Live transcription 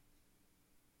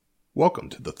Welcome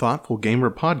to the Thoughtful Gamer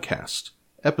Podcast,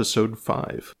 Episode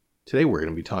 5. Today we're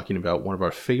going to be talking about one of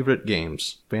our favorite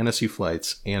games, Fantasy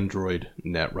Flight's Android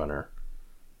Netrunner.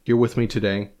 Here with me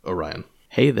today, Orion.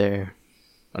 Hey there.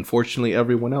 Unfortunately,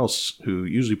 everyone else who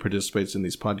usually participates in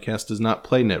these podcasts does not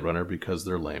play Netrunner because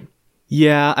they're lame.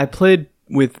 Yeah, I played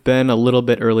with Ben a little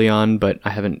bit early on, but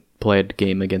I haven't played a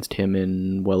game against him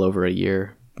in well over a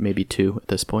year, maybe 2 at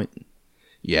this point.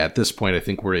 Yeah, at this point, I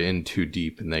think we're in too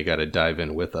deep, and they got to dive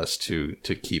in with us to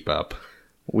keep up.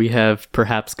 We have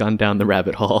perhaps gone down the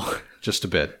rabbit hole. Just a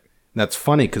bit. And that's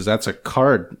funny, because that's a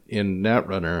card in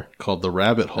Netrunner called the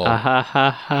Rabbit Hole.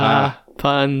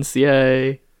 Puns,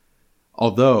 yay.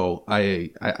 Although, I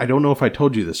don't know if I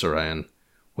told you this, Orion.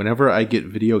 Whenever I get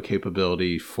video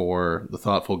capability for the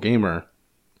Thoughtful Gamer,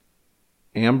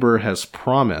 Amber has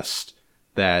promised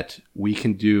that we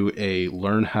can do a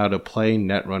learn how to play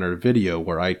Netrunner video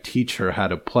where I teach her how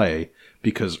to play,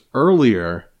 because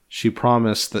earlier she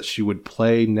promised that she would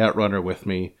play Netrunner with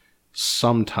me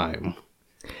sometime.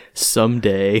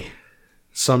 Someday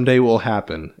will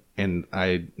happen, and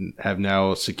I have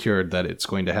now secured that it's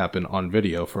going to happen on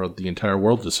video for the entire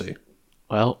world to see.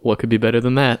 Well, what could be better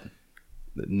than that?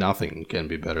 Nothing can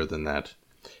be better than that.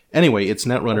 Anyway, it's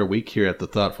Netrunner week here at the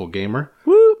Thoughtful Gamer.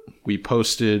 Woo! We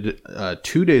posted,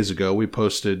 2 days ago, we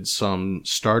posted some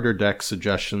starter deck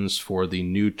suggestions for the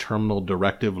new Terminal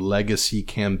Directive Legacy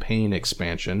Campaign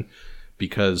expansion,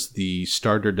 because the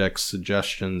starter deck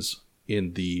suggestions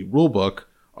in the rulebook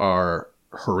are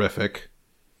horrific,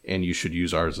 and you should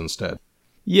use ours instead.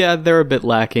 Yeah, they're a bit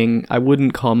lacking. I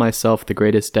wouldn't call myself the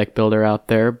greatest deck builder out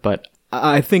there, but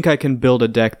I think I can build a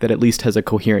deck that at least has a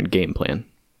coherent game plan.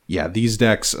 Yeah, these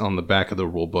decks on the back of the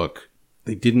rulebook,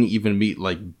 they didn't even meet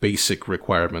basic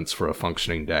requirements for a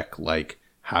functioning deck, like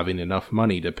having enough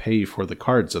money to pay for the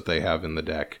cards that they have in the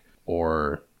deck,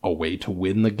 or a way to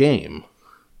win the game.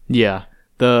 Yeah,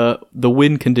 the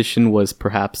win condition was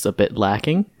perhaps a bit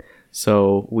lacking,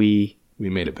 so we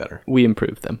made it better. We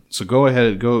improved them. So go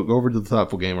ahead, go over to the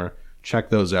Thoughtful Gamer, check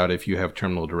those out if you have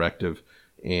Terminal Directive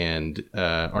and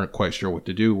aren't quite sure what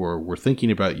to do. We're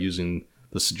thinking about using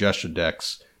the suggested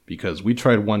decks, because we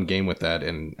tried one game with that,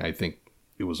 and I think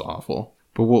it was awful.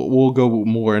 But we'll go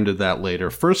more into that later.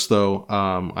 First, though,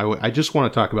 I just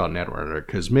want to talk about Netrunner,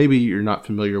 because maybe you're not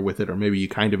familiar with it, or maybe you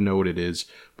kind of know what it is,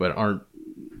 but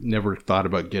never thought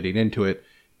about getting into it.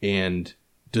 And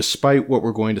despite what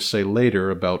we're going to say later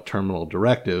about Terminal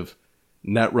Directive,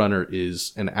 Netrunner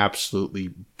is an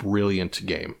absolutely brilliant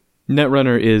game.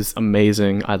 Netrunner is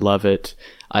amazing. I love it.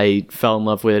 I fell in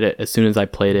love with it as soon as I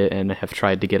played it, and have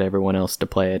tried to get everyone else to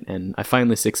play it. And I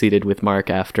finally succeeded with Mark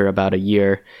after about a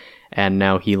year, and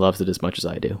now he loves it as much as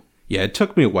I do. Yeah, it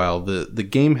took me a while. The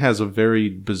game has a very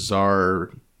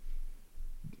bizarre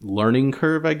learning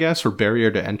curve, I guess, or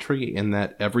barrier to entry, in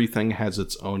that everything has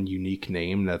its own unique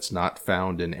name that's not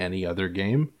found in any other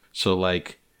game. So,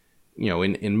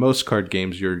 in most card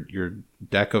games, your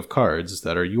deck of cards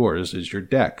that are yours is your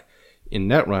deck. In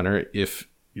Netrunner, if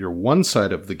you're one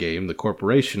side of the game, the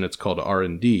corporation, it's called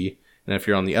R&D, and if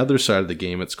you're on the other side of the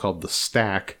game, it's called the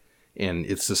stack, and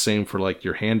it's the same for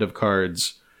your hand of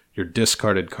cards, your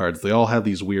discarded cards. They all have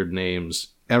these weird names.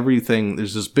 Everything,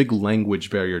 there's this big language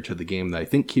barrier to the game that I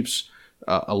think keeps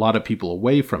a lot of people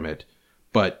away from it,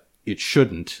 but it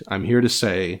shouldn't. I'm here to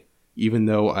say, even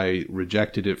though I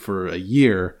rejected it for a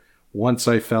year, once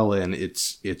I fell in,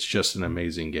 it's just an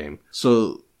amazing game.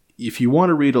 So if you want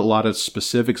to read a lot of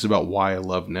specifics about why I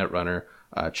love Netrunner,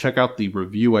 check out the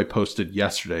review I posted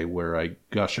yesterday where I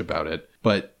gush about it.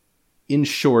 But in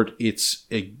short, it's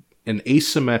an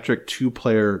asymmetric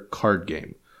 2-player card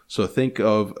game. So think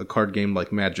of a card game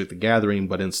like Magic the Gathering,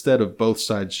 but instead of both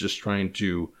sides just trying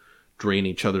to drain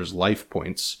each other's life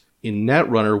points, in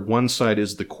Netrunner, one side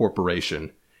is the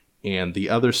corporation, and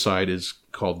the other side is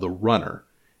called the runner.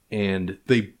 And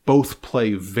they both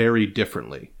play very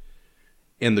differently.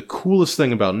 And the coolest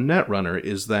thing about Netrunner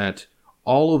is that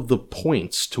all of the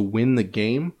points to win the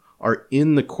game are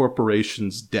in the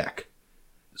corporation's deck.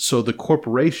 So the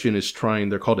corporation is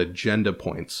they're called agenda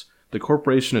points. The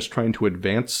corporation is trying to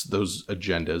advance those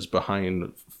agendas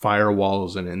behind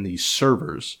firewalls and in these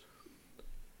servers.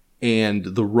 And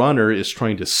the runner is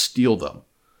trying to steal them.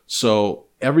 So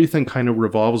everything kind of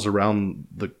revolves around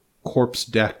the corpse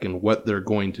deck and what they're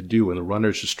going to do, and the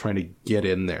runner's just trying to get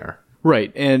in there.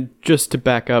 Right, and just to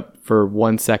back up for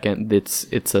 1 second, it's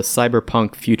a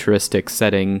cyberpunk futuristic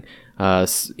setting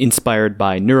inspired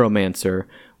by Neuromancer,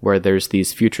 where there's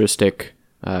these futuristic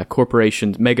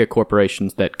corporations, mega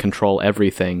corporations that control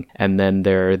everything, and then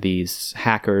there are these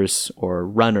hackers, or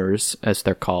runners as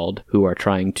they're called, who are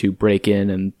trying to break in,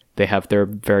 and they have their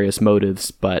various motives,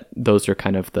 but those are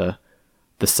kind of the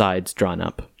the sides drawn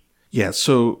up. Yeah,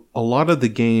 so a lot of the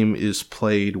game is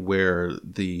played where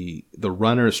the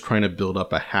runner is trying to build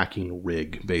up a hacking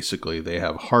rig, basically. They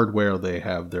have hardware, they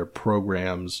have their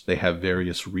programs, they have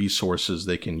various resources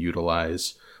they can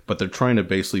utilize, but they're trying to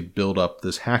basically build up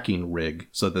this hacking rig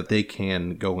so that they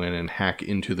can go in and hack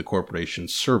into the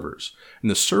corporation's servers. And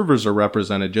the servers are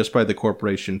represented just by the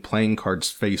corporation playing cards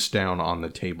face down on the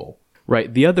table.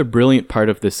 Right. The other brilliant part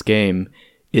of this game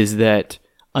is that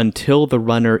until the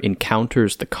runner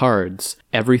encounters the cards,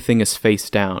 everything is face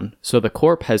down. So the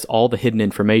corp has all the hidden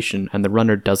information and the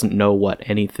runner doesn't know what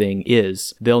anything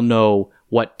is. They'll know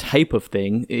what type of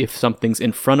thing. If something's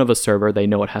in front of a server, they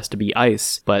know it has to be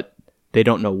ice, but they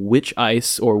don't know which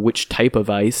ice or which type of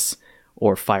ice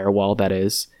or firewall that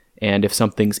is. And if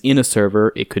something's in a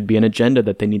server, it could be an agenda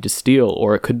that they need to steal,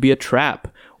 or it could be a trap,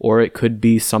 or it could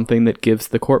be something that gives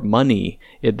the corp money.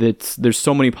 There's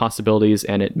so many possibilities,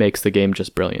 and it makes the game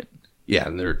just brilliant. Yeah,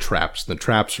 and there are traps. The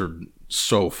traps are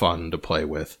so fun to play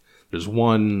with. There's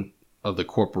one of the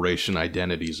corporation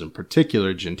identities in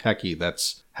particular, Jinteki,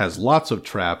 has lots of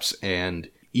traps, and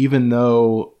even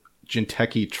though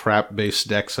Jinteki trap-based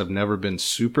decks have never been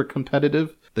super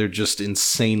competitive, they're just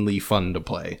insanely fun to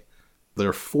play. There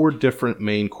are 4 different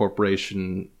main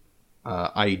corporation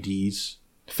IDs.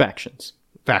 Factions,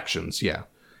 yeah.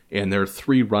 And there are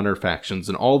 3 runner factions,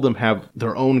 and all of them have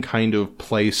their own kind of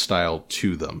play style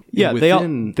to them. Yeah,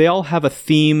 they all have a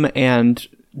theme and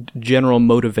general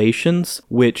motivations,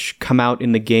 which come out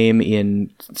in the game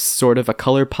in sort of a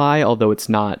color pie, although it's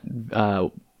not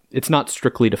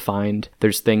strictly defined.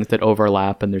 There's things that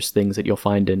overlap, and there's things that you'll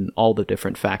find in all the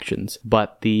different factions.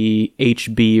 But the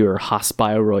HB or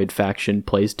Hospyroid faction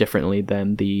plays differently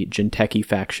than the Jinteki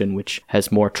faction, which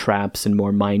has more traps and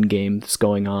more mind games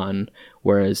going on,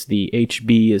 whereas the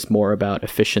HB is more about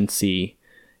efficiency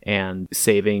and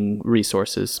saving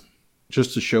resources.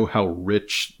 Just to show how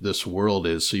rich this world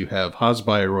is, so you have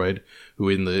Hospyroid, who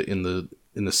in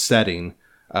the setting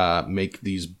make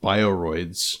these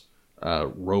bioroids,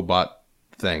 robot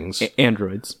things.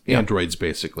 Androids. Androids,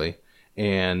 basically.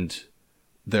 And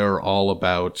they're all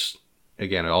about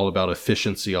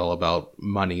efficiency, all about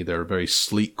money. They're a very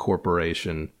sleek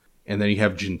corporation. And then you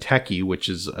have Jinteki, which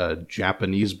is a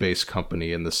Japanese-based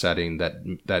company in the setting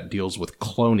that deals with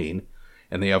cloning.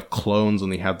 And they have clones, and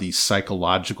they have these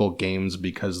psychological games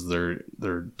because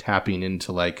they're tapping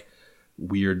into like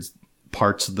weird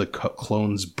parts of the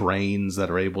clones' brains that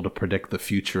are able to predict the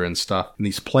future and stuff. And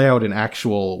these play out in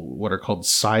actual, what are called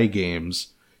psi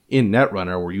games in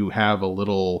Netrunner, where you have a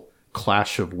little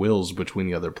clash of wills between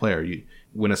the other player.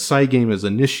 When a psi game is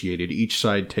initiated, each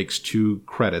side takes 2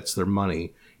 credits, their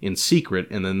money, in secret,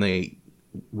 and then they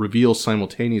reveal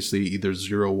simultaneously either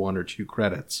 0, 1, or 2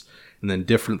 credits. And then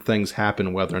different things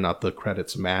happen whether or not the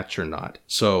credits match or not.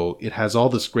 So it has all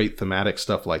this great thematic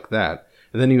stuff like that.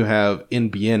 And then you have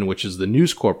NBN, which is the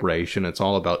news corporation. It's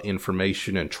all about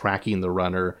information and tracking the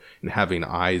runner and having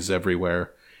eyes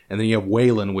everywhere. And then you have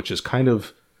Wayland, which is kind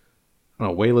of, I don't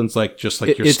know, Wayland's like just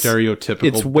like your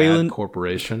stereotypical bad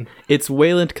corporation. It's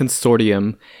Wayland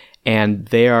Consortium, and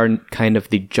they are kind of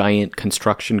the giant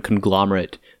construction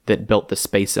conglomerate that built the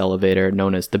space elevator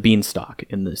known as the Beanstalk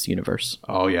in this universe.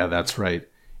 Oh yeah, that's right.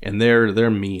 And they're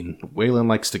mean. Wayland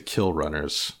likes to kill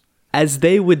runners. As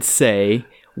they would say,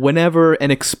 whenever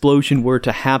an explosion were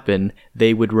to happen,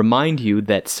 they would remind you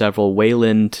that several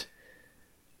Wayland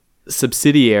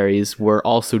subsidiaries were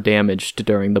also damaged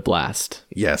during the blast.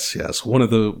 Yes. One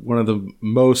of the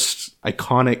most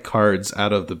iconic cards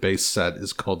out of the base set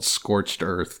is called Scorched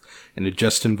Earth, and it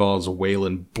just involves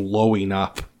Wayland blowing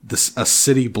up a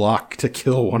city block to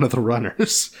kill one of the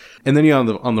runners. And then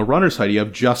on the runner side, you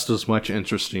have just as much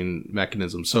interesting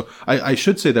mechanisms. So I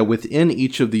should say that within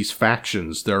each of these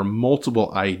factions, there are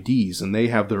multiple IDs, and they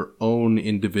have their own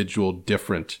individual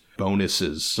different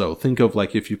bonuses. So think of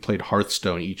like if you played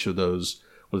Hearthstone, each of those,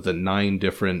 with the 9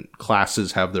 different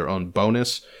classes have their own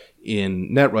bonus.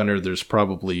 In Netrunner, there's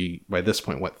probably, by this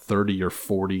point, 30 or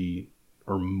 40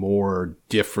 or more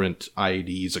different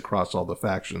IDs across all the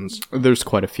factions. There's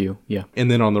quite a few, yeah. And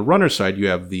then on the runner side, you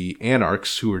have the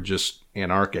Anarchs, who are just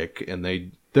anarchic, and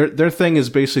their thing is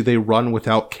basically they run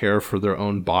without care for their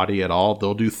own body at all.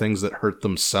 They'll do things that hurt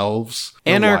themselves.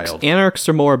 Anarchs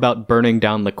are more about burning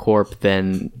down the corp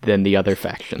than the other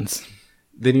factions.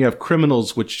 Then you have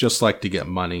criminals, which just like to get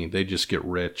money. They just get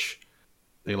rich.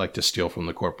 They like to steal from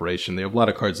the corporation. They have a lot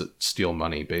of cards that steal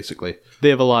money, basically. They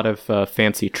have a lot of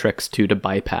fancy tricks, too, to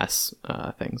bypass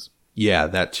things. Yeah,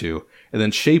 that too. And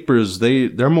then Shapers,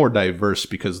 they're more diverse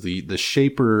because the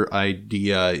Shaper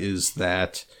idea is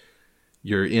that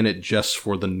you're in it just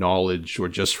for the knowledge or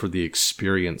just for the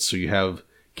experience. So you have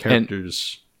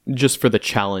characters. Just for the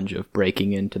challenge of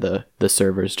breaking into the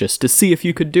servers, just to see if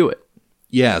you could do it.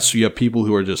 Yeah, so you have people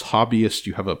who are just hobbyists.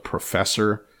 You have a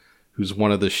professor who's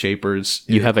one of the shapers.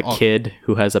 You have a kid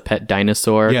who has a pet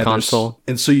dinosaur console.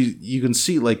 And so you can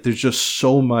see, like, there's just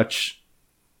so much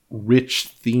rich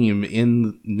theme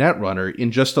in Netrunner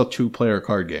in just a 2-player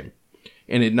card game.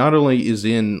 And it not only is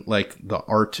in, like, the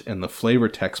art and the flavor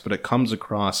text, but it comes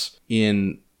across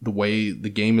in the way the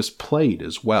game is played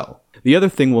as well. The other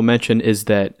thing we'll mention is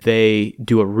that they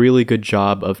do a really good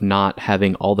job of not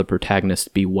having all the protagonists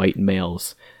be white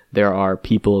males. There are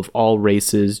people of all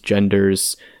races,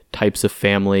 genders, types of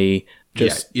family.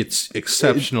 It's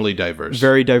exceptionally diverse.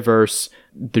 Very diverse.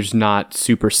 There's not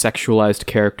super sexualized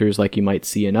characters like you might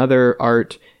see in other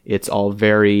art. It's all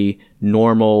very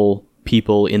normal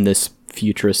people in this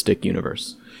futuristic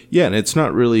universe. Yeah, and it's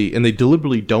not really, and they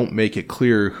deliberately don't make it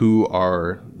clear who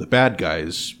are the bad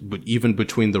guys, but even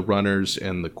between the runners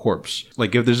and the corpse.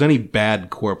 Like, if there's any bad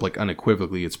corp, like,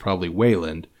 unequivocally, it's probably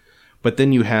Wayland. But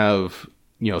then you have,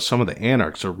 some of the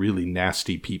anarchs are really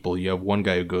nasty people. You have one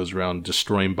guy who goes around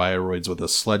destroying bioroids with a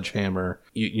sledgehammer.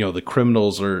 The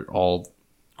criminals are all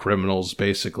criminals,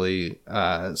 basically.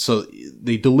 So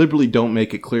they deliberately don't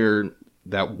make it clear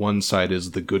that one side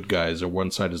is the good guys or one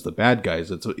side is the bad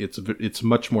guys. It's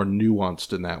much more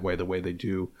nuanced in that way, the way they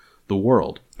do the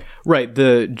world. Right.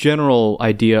 The general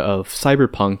idea of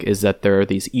cyberpunk is that there are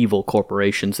these evil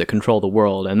corporations that control the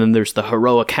world, and then there's the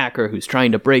heroic hacker who's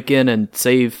trying to break in and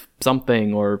save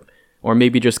something or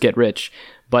maybe just get rich.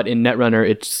 But in Netrunner,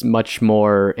 it's much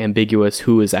more ambiguous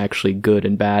who is actually good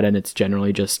and bad, and it's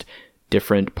generally just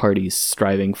different parties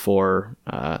striving for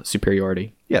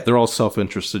superiority. Yeah, they're all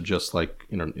self-interested, just like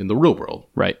in the real world.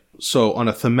 Right. So on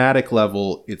a thematic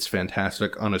level, it's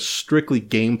fantastic. On a strictly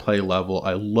gameplay level,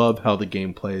 I love how the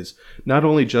game plays. Not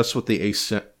only just with the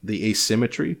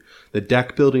asymmetry, the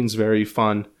deck building's very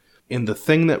fun. And the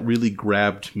thing that really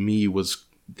grabbed me was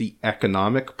the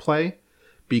economic play,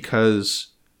 because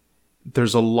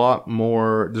there's a lot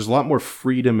more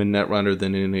freedom in Netrunner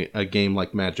than in a game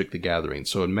like Magic the Gathering.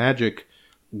 So in Magic,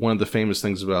 one of the famous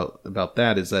things about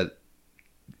that is that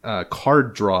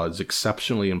card draw is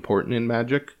exceptionally important in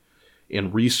Magic,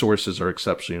 and resources are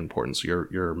exceptionally important. So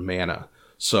your mana.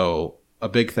 So a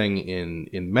big thing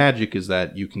in Magic is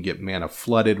that you can get mana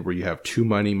flooded, where you have too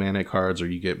many mana cards, or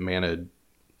you get mana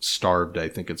starved, I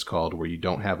think it's called, where you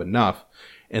don't have enough.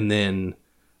 And then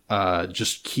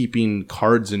just keeping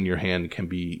cards in your hand can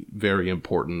be very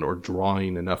important, or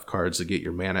drawing enough cards to get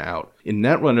your mana out. In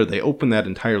Netrunner, they open that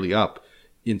entirely up.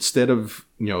 Instead of,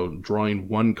 drawing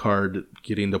one card,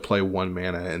 getting to play one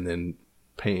mana, and then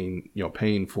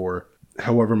paying for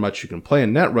however much you can play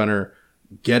in Netrunner,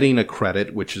 getting a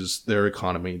credit, which is their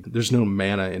economy. There's no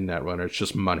mana in Netrunner, it's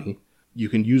just money. You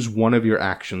can use one of your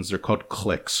actions, they're called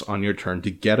clicks, on your turn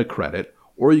to get a credit,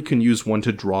 or you can use one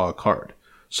to draw a card.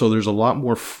 So there's a lot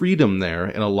more freedom there,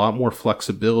 and a lot more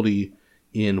flexibility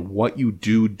in what you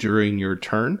do during your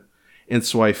turn. And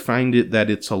so I find that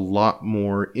it's a lot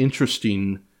more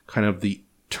interesting, kind of the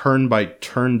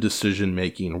turn-by-turn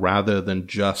decision-making, rather than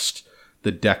just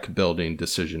the deck-building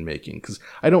decision-making. Because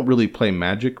I don't really play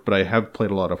Magic, but I have played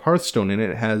a lot of Hearthstone, and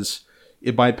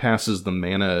it bypasses the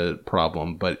mana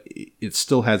problem, but it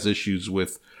still has issues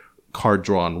with card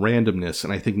draw and randomness,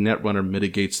 and I think Netrunner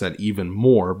mitigates that even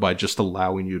more by just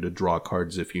allowing you to draw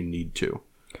cards if you need to.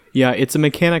 Yeah, it's a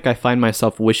mechanic I find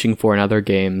myself wishing for in other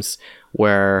games,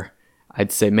 where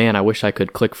I'd say, man, I wish I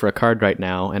could click for a card right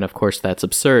now, and of course that's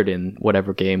absurd in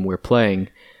whatever game we're playing,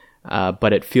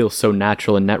 but it feels so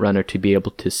natural in Netrunner to be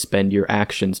able to spend your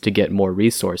actions to get more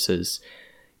resources,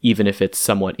 even if it's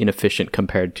somewhat inefficient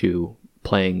compared to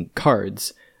playing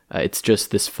cards. It's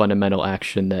just this fundamental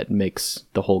action that makes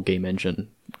the whole game engine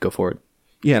go forward.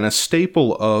 Yeah, and a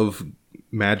staple of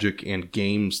Magic and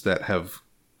games that have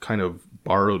kind of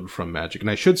borrowed from Magic, and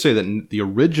I should say that the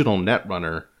original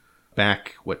Netrunner,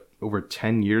 back, over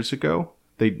 10 years ago,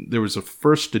 there was a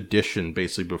first edition,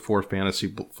 basically, before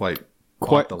Fantasy Flight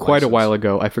quite a while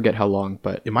ago. I forget how long,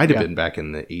 but it might have been back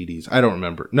in the 80s. I don't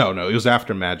remember. No, it was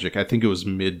after Magic. I think it was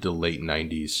mid to late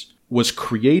 90s. Was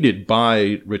created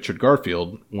by Richard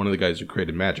Garfield, one of the guys who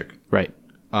created Magic. Right.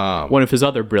 One of his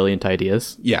other brilliant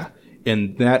ideas. Yeah.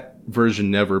 And that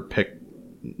version never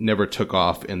took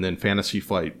off, and then Fantasy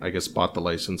Flight, I guess, bought the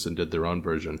license and did their own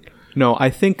version. No, I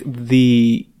think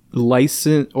the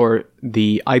license or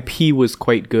the IP was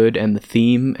quite good, and the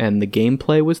theme and the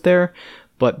gameplay was there,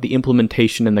 but the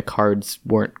implementation and the cards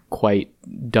weren't quite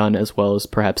done as well as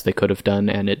perhaps they could have done,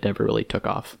 and it never really took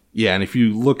off. Yeah, and if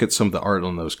you look at some of the art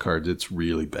on those cards, it's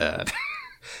really bad.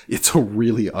 It's a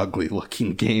really ugly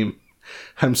looking game.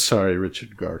 I'm sorry,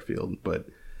 Richard Garfield, but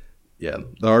Yeah,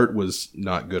 the art was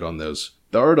not good on those.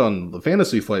 The art on the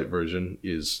Fantasy Flight version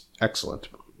is excellent,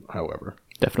 however.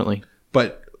 Definitely.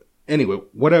 But anyway,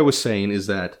 what I was saying is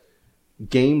that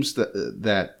games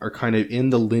that are kind of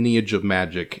in the lineage of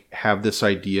Magic have this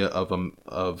idea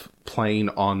of playing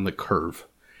on the curve.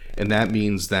 And that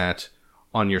means that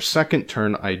on your second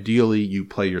turn, ideally, you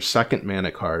play your second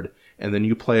mana card, and then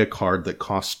you play a card that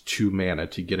costs 2 mana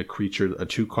to get a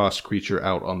 2-cost creature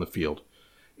out on the field.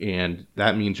 And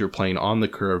that means you're playing on the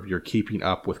curve, you're keeping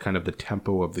up with kind of the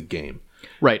tempo of the game.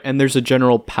 Right, and there's a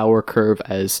general power curve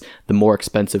as the more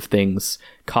expensive things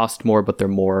cost more, but they're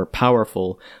more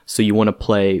powerful. So you want to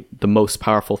play the most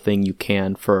powerful thing you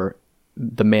can for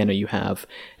the mana you have,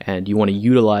 and you want to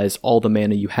utilize all the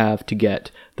mana you have to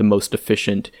get the most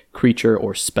efficient creature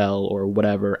or spell or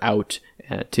whatever out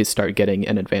to start getting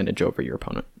an advantage over your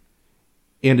opponent.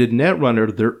 And in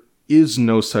Netrunner, there is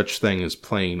no such thing as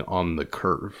playing on the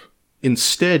curve.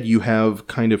 Instead, you have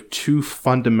kind of 2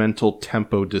 fundamental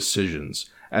tempo decisions.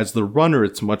 As the runner,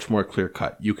 it's much more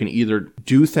clear-cut. You can either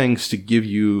do things to give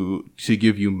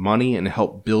you money and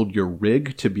help build your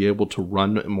rig to be able to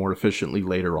run more efficiently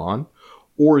later on,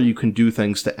 or you can do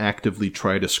things to actively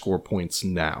try to score points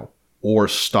now, or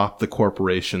stop the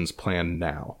corporation's plan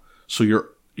now. So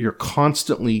you're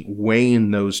constantly weighing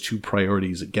those 2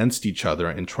 priorities against each other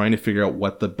and trying to figure out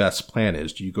what the best plan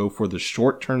is. Do you go for the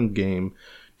short-term game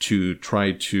to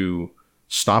try to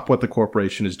stop what the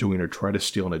corporation is doing or try to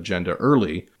steal an agenda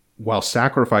early while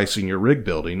sacrificing your rig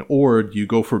building, or do you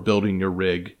go for building your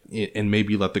rig and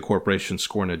maybe let the corporation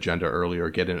score an agenda early or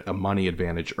get a money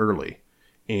advantage early?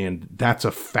 And that's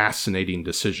a fascinating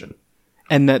decision.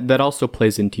 And that also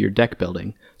plays into your deck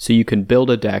building. So you can build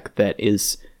a deck that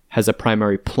has a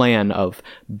primary plan of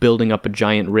building up a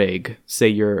giant rig.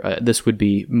 Say this would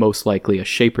be most likely a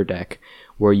Shaper deck,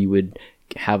 where you would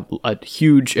have a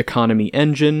huge economy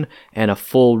engine and a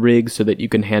full rig so that you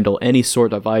can handle any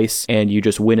sort of ice, and you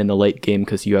just win in the late game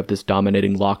because you have this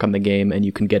dominating lock on the game and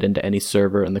you can get into any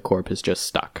server and the corp is just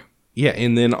stuck. Yeah,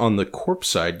 and then on the corp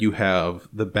side, you have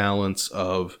the balance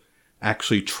of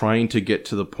actually trying to get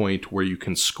to the point where you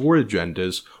can score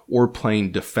agendas or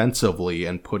playing defensively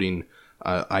and putting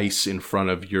ice in front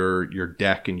of your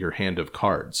deck and your hand of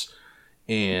cards.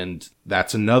 And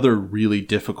that's another really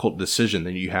difficult decision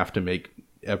that you have to make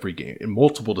every game. In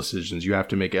multiple decisions you have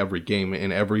to make every game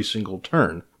in every single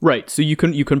turn. Right, so you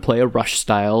can play a rush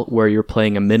style where you're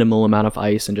playing a minimal amount of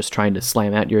ice and just trying to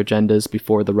slam out your agendas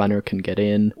before the runner can get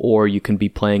in. Or you can be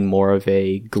playing more of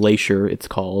a glacier, it's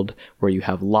called, where you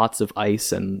have lots of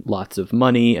ice and lots of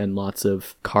money and lots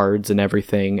of cards and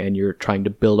everything, and you're trying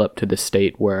to build up to the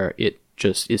state where it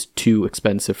just is too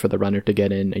expensive for the runner to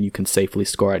get in and you can safely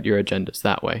score out your agendas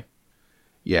that way.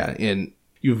 Yeah, and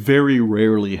you very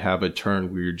rarely have a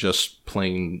turn where you're just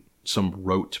playing some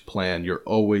rote plan. You're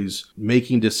always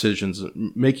making decisions,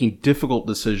 making difficult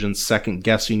decisions, second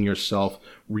guessing yourself,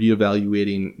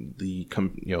 reevaluating the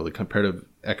comparative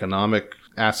economic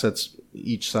assets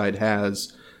each side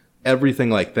has, everything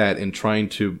like that, and trying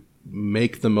to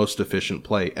make the most efficient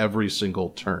play every single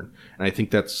turn. And I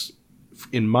think that's,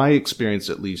 in my experience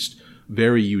at least,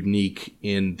 very unique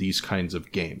in these kinds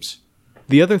of games.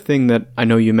 The other thing that I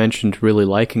know you mentioned really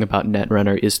liking about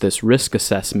Netrunner is this risk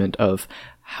assessment of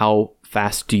how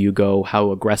fast do you go,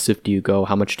 how aggressive do you go,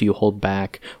 how much do you hold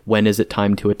back, when is it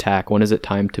time to attack, when is it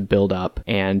time to build up,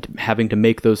 and having to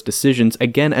make those decisions,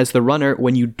 again, as the runner,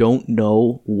 when you don't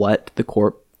know what the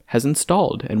corp has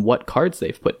installed and what cards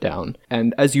they've put down.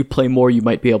 And as you play more, you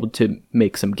might be able to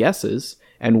make some guesses,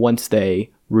 and once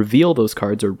they reveal those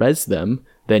cards or res them,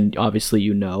 then obviously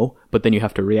you know, but then you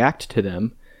have to react to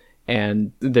them.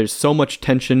 And there's so much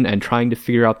tension and trying to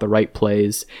figure out the right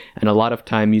plays. And a lot of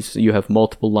times you have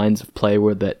multiple lines of play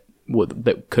where that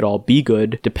could all be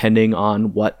good depending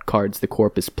on what cards the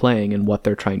corp is playing and what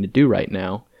they're trying to do right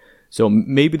now. So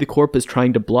maybe the corp is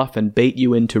trying to bluff and bait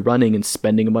you into running and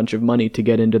spending a bunch of money to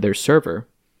get into their server.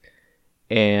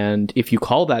 And if you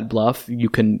call that bluff, you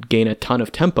can gain a ton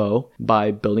of tempo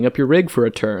by building up your rig for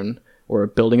a turn or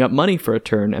building up money for a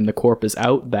turn, and the corp is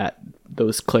out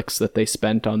those clicks that they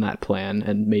spent on that plan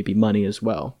and maybe money as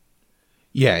well.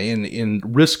 Yeah, in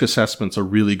risk assessment's a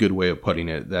really good way of putting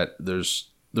it, that there's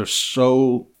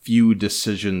so few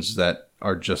decisions that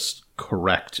are just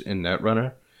correct in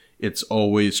Netrunner. It's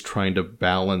always trying to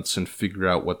balance and figure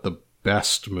out what the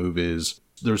best move is.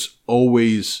 There's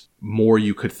always more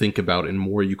you could think about and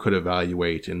more you could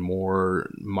evaluate and more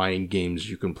mind games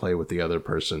you can play with the other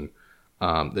person.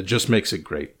 That just makes it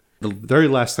great. The very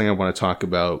last thing I want to talk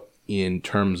about in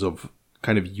terms of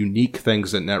kind of unique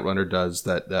things that Netrunner does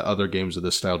that other games of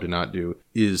this style do not do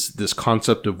is this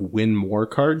concept of win more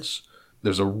cards.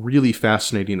 there's a really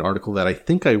fascinating article that I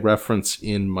think I reference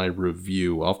in my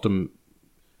review.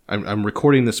 I'm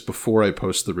recording this before I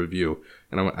post the review,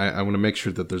 and I want to make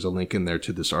sure that there's a link in there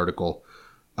to this article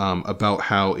about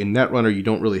how in Netrunner you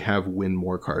don't really have win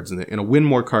more cards. In a win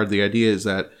more card, the idea is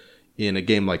that in a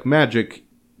game like Magic,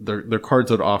 they're cards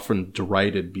that are often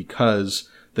derided because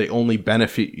they only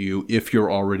benefit you if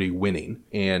you're already winning.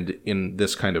 And in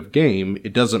this kind of game,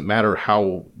 it doesn't matter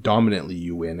how dominantly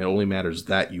you win. It only matters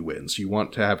that you win. So you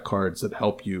want to have cards that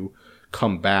help you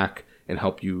come back and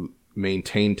help you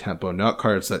maintain tempo, not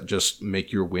cards that just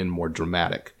make your win more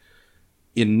dramatic.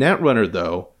 In Netrunner,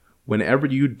 though, whenever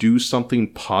you do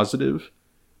something positive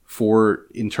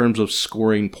in terms of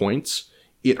scoring points,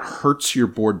 it hurts your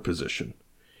board position.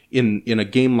 In a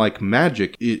game like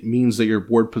Magic, it means that your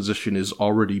board position is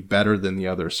already better than the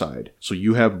other side. So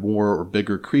you have more or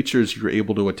bigger creatures, you're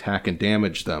able to attack and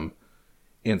damage them.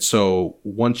 And so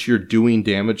once you're doing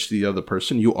damage to the other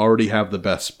person, you already have the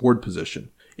best board position.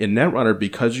 In Netrunner,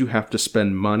 because you have to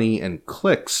spend money and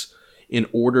clicks in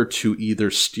order to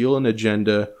either steal an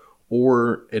agenda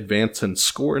or advance and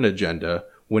score an agenda,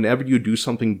 whenever you do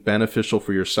something beneficial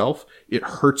for yourself, it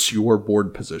hurts your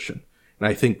board position. And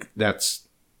I think it's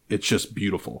just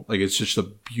beautiful. Like, it's just a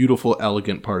beautiful,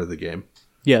 elegant part of the game.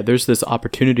 Yeah, there's this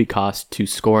opportunity cost to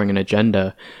scoring an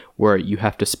agenda where you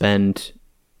have to spend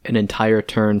an entire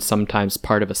turn, sometimes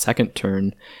part of a second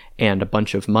turn, and a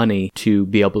bunch of money to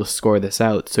be able to score this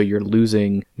out. So you're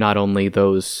losing not only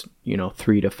those,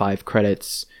 3 to 5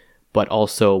 credits, but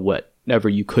also whatever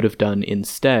you could have done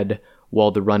instead while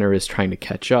the runner is trying to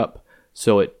catch up.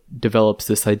 So it develops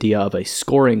this idea of a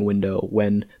scoring window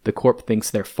when the corp thinks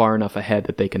they're far enough ahead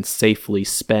that they can safely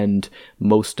spend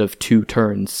most of 2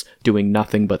 turns doing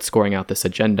nothing but scoring out this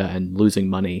agenda and losing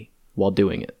money while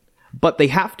doing it. But they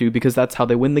have to, because that's how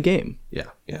they win the game. Yeah.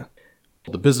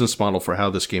 The business model for how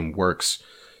this game works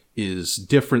is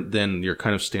different than your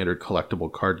kind of standard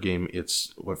collectible card game.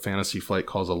 It's what Fantasy Flight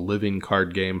calls a living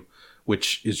card game,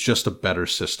 which is just a better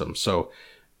system. So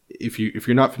if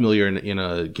you're not familiar in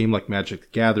a game like Magic the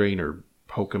Gathering or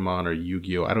Pokemon or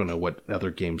Yu-Gi-Oh, I don't know what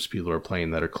other games people are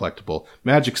playing that are collectible.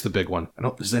 Magic's the big one.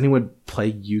 Does anyone play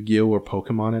Yu-Gi-Oh or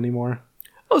Pokemon anymore?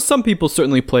 Oh, some people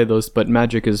certainly play those, but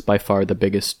Magic is by far the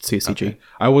biggest CCG. Okay.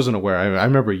 I wasn't aware. I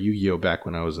remember Yu-Gi-Oh back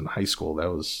when I was in high school.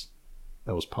 That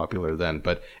was popular then.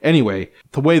 But anyway,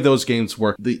 the way those games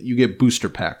work, you get booster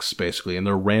packs basically, and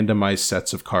they're randomized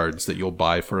sets of cards that you'll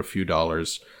buy for a few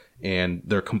dollars. And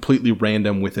they're completely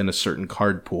random within a certain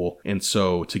card pool. And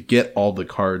so to get all the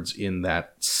cards in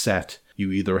that set,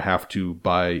 you either have to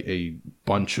buy a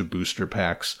bunch of booster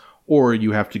packs, or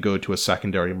you have to go to a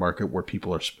secondary market where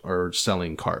people are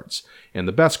selling cards. And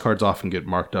the best cards often get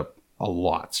marked up a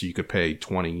lot. So you could pay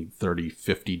 $20, $30,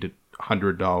 $50 to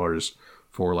 $100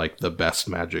 for like the best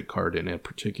Magic card in a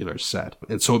particular set.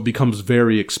 And so it becomes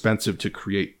very expensive to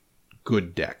create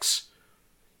good decks.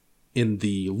 In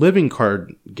the living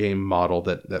card game model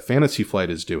that Fantasy Flight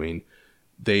is doing,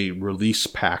 they release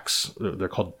packs. They're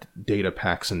called data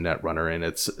packs in Netrunner, and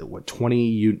it's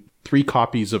 3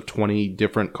 copies of 20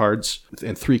 different cards,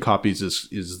 and 3 copies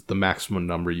is the maximum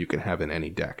number you can have in any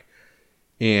deck.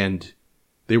 And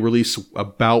they release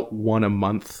about 1 a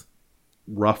month,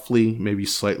 roughly, maybe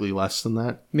slightly less than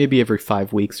that. Maybe every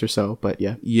 5 weeks or so, but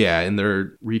yeah. Yeah, and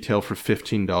they're retail for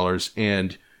 $15,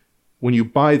 and when you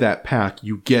buy that pack,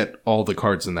 you get all the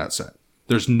cards in that set.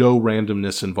 There's no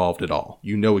randomness involved at all.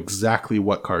 You know exactly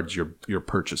what cards you're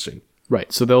purchasing.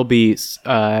 Right. So there'll be,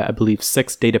 I believe,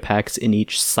 6 data packs in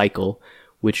each cycle,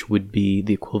 which would be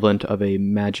the equivalent of a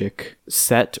Magic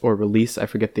set or release. I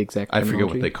forget the exact terminology. I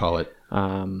forget what they call it.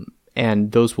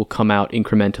 And those will come out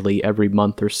incrementally every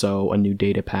month or so, a new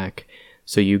data pack.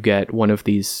 So you get one of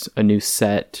these, a new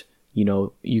set,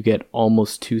 you get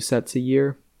almost 2 sets a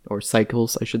year. Or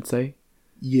cycles, I should say.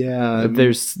 Yeah.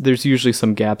 There's usually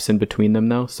some gaps in between them,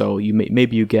 though. So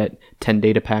maybe you get 10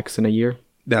 data packs in a year.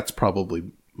 That's probably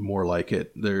more like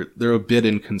it. They're a bit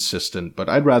inconsistent, but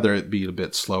I'd rather it be a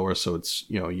bit slower, so it's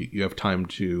you have time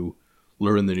to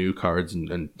learn the new cards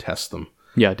and test them.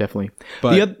 Yeah, definitely.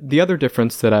 But the other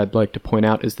difference that I'd like to point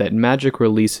out is that Magic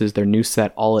releases their new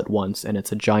set all at once, and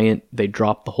it's a giant, they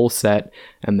drop the whole set,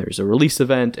 and there's a release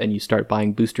event, and you start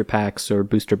buying booster packs or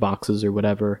booster boxes or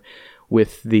whatever.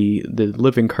 With the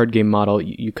living card game model,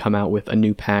 you come out with a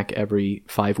new pack every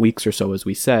 5 weeks or so, as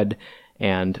we said,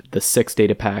 and the 6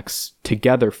 data packs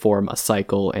together form a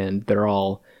cycle, and they're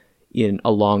all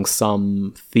along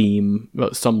some theme,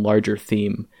 some larger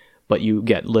theme, but you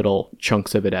get little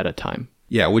chunks of it at a time.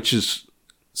 Yeah, which is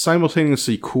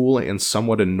simultaneously cool and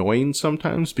somewhat annoying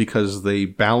sometimes because they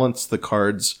balance the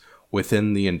cards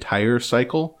within the entire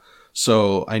cycle.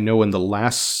 So I know in the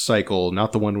last cycle,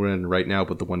 not the one we're in right now,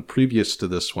 but the one previous to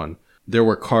this one, there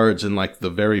were cards in like the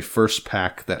very first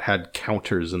pack that had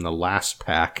counters in the last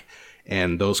pack.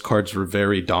 And those cards were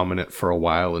very dominant for a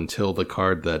while until the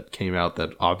card that came out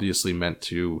that obviously meant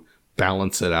to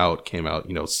balance it out came out,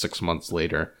 6 months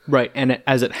later. Right. And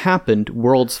as it happened,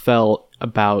 Worlds fell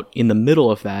about in the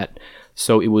middle of that.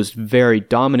 So it was very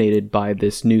dominated by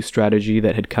this new strategy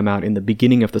that had come out in the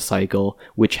beginning of the cycle,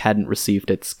 which hadn't received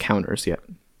its counters yet.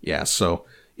 Yeah, so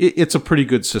it's a pretty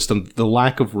good system. The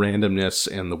lack of randomness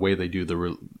and the way they do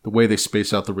the way they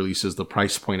space out the releases, the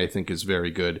price point I think is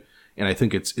very good, and I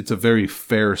think it's a very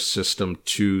fair system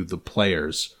to the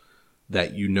players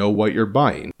that you know what you're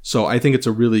buying. So I think it's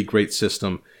a really great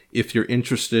system. If you're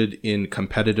interested in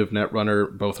competitive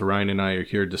Netrunner, both Orion and I are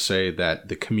here to say that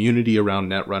the community around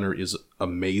Netrunner is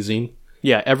amazing.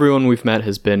 Yeah, everyone we've met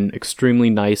has been extremely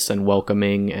nice and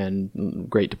welcoming and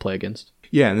great to play against.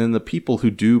 Yeah, and then the people who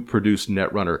do produce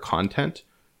Netrunner content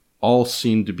all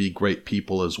seem to be great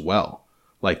people as well.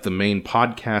 Like the main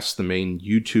podcasts, the main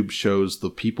YouTube shows, the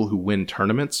people who win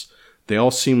tournaments, they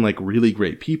all seem like really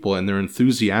great people, and they're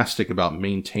enthusiastic about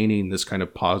maintaining this kind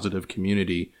of positive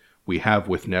community we have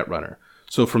with Netrunner.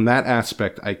 So from that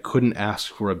aspect, I couldn't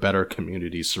ask for a better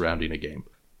community surrounding a game.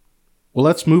 Well,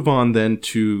 let's move on then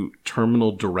to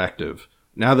Terminal Directive.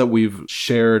 Now that we've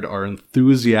shared our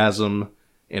enthusiasm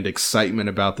and excitement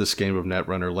about this game of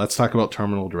Netrunner, let's talk about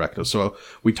Terminal Directive. So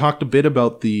we talked a bit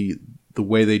about the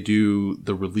way they do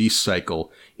the release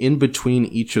cycle. In between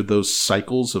each of those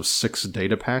cycles of 6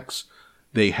 data packs,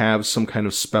 they have some kind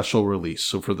of special release.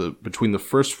 So between the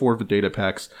first 4 of the data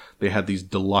packs, they had these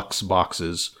deluxe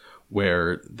boxes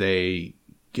where they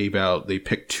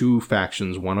picked 2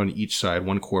 factions, one on each side,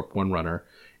 1 corp, 1 runner,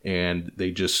 and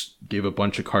they just gave a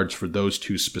bunch of cards for those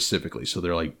 2 specifically. So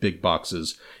they're like big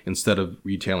boxes. Instead of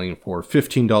retailing for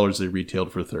 $15, they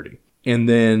retailed for $30. And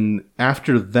then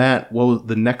after that,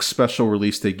 the next special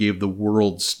release, they gave the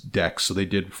Worlds decks. So they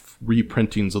did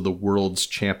reprintings of the Worlds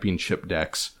Championship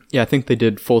decks. Yeah, I think they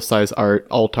did full-size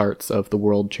alt arts of the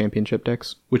World Championship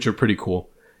decks. Which are pretty cool.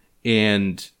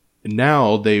 And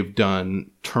now they've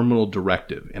done Terminal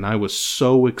Directive. And I was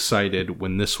so excited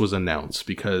when this was announced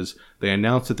because they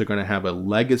announced that they're going to have a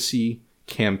legacy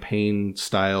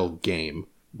campaign-style game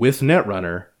with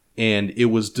Netrunner. And it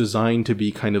was designed to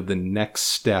be kind of the next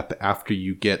step after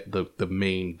you get the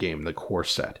main game, the core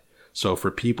set. So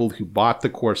for people who bought the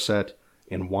core set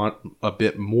and want a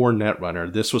bit more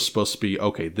Netrunner, this was supposed to be,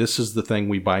 okay, this is the thing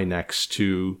we buy next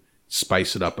to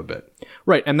spice it up a bit.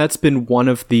 Right, and that's been one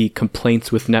of the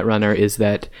complaints with Netrunner is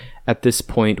that at this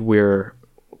point we're,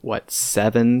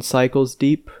 7 cycles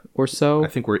deep or so? I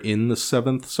think we're in the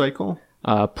 7th cycle.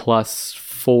 Plus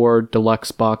 4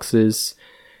 deluxe boxes.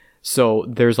 So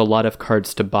there's a lot of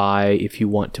cards to buy if you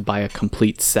want to buy a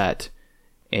complete set,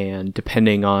 and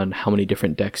depending on how many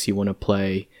different decks you want to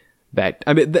play,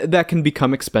 that can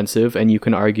become expensive, and you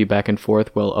can argue back and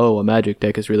forth, a Magic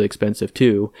deck is really expensive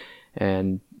too,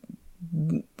 and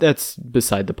that's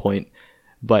beside the point.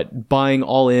 But buying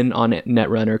all in on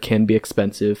Netrunner can be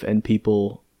expensive, and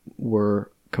people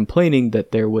were complaining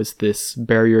that there was this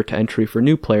barrier to entry for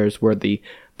new players where the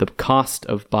cost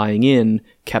of buying in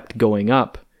kept going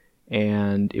up,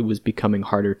 and it was becoming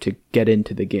harder to get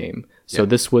into the game. So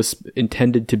This was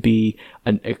intended to be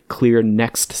a clear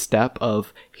next step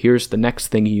of here's the next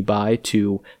thing you buy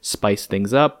to spice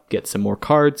things up, get some more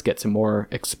cards, get some more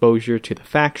exposure to the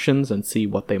factions and see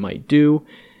what they might do,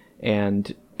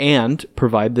 and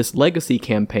provide this legacy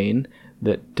campaign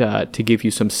that to give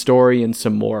you some story and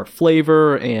some more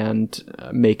flavor and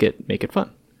make it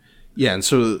fun. Yeah, and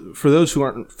so for those who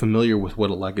aren't familiar with what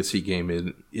a legacy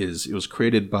game is, it was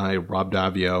created by Rob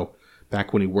Daviau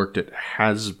back when he worked at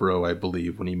Hasbro, I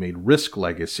believe, when he made Risk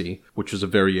Legacy, which is a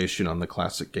variation on the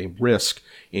classic game Risk.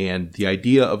 And the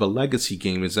idea of a legacy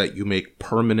game is that you make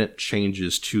permanent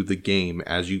changes to the game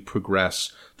as you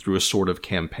progress through a sort of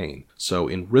campaign. So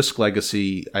in Risk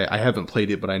Legacy, I haven't played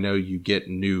it, but I know you get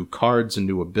new cards and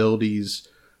new abilities.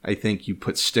 I think you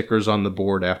put stickers on the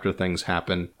board after things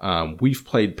happen. We've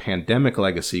played Pandemic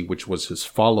Legacy, which was his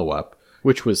follow-up.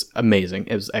 Which was amazing.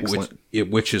 It was excellent.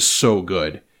 Which is so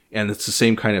good. And it's the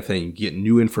same kind of thing. You get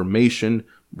new information,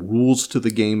 rules to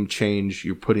the game change.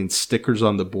 You're putting stickers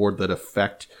on the board that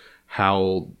affect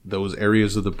how those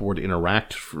areas of the board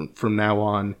interact from now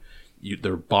on.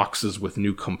 There are boxes with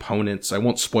new components. I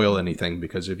won't spoil anything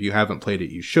because if you haven't played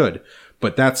it, you should.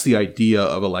 But that's the idea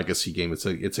of a legacy game.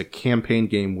 It's a campaign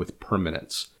game with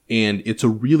permanence. And it's a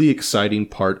really exciting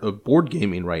part of board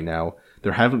gaming right now.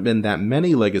 There haven't been that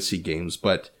many legacy games,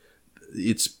 but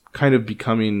it's kind of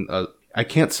becoming I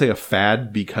can't say a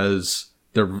fad because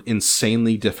They're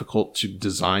insanely difficult to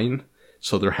design,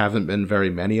 so there haven't been very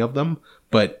many of them,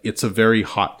 but it's a very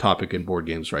hot topic in board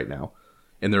games right now.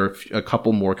 And there are a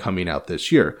couple more coming out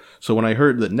this year. So when I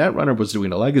heard that Netrunner was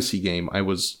doing a legacy game, I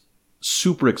was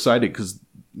super excited because,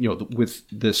 with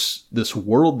this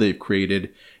world they've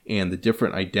created and the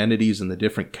different identities and the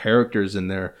different characters in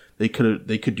there, they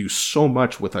could do so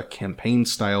much with a campaign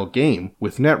style game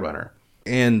with Netrunner.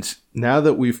 And now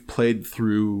that we've played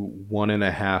through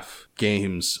 1.5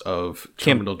 games of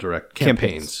Terminal Direct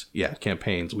campaigns. Yeah,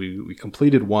 campaigns. We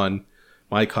completed one,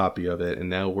 my copy of it, and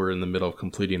now we're in the middle of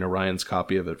completing Orion's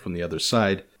copy of it from the other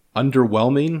side.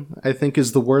 Underwhelming, I think,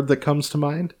 is the word that comes to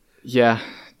mind. Yeah,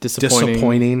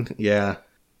 disappointing. Yeah.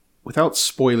 Without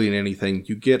spoiling anything,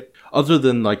 you get, other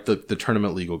than like the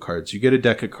tournament legal cards, you get a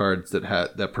deck of cards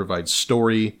that provide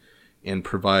story and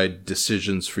provide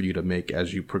decisions for you to make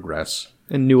as you progress.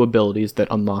 And new abilities that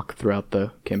unlock throughout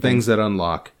the campaign. Things that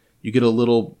unlock. You get a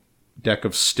little deck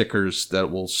of stickers that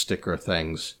will sticker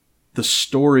things. The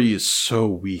story is so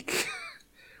weak.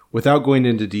 Without going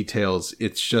into details,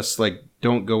 it's just like,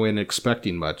 don't go in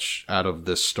expecting much out of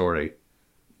this story.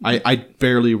 I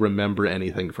barely remember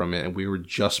anything from it, and we were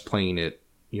just playing it,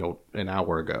 an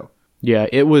hour ago. Yeah,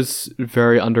 it was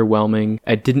very underwhelming.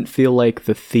 I didn't feel like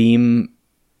the theme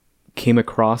came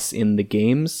across in the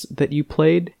games that you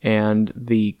played, and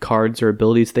the cards or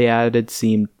abilities they added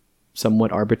seemed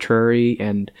somewhat arbitrary,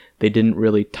 and they didn't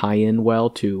really tie in well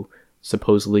to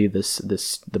supposedly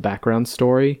the background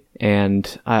story,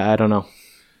 and I don't know.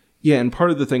 Yeah, and part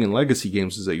of the thing in legacy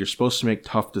games is that you're supposed to make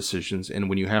tough decisions, and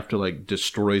when you have to like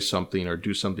destroy something or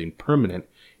do something permanent,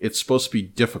 it's supposed to be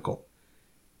difficult.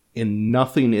 And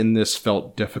nothing in this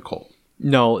felt difficult.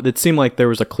 No, it seemed like there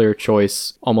was a clear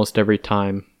choice almost every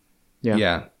time.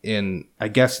 Yeah, and I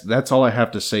guess that's all I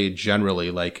have to say generally.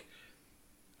 Like,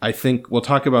 I think we'll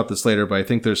talk about this later, but I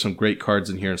think there's some great cards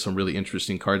in here and some really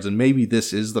interesting cards. And maybe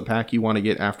this is the pack you want to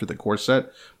get after the core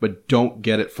set, but don't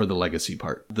get it for the legacy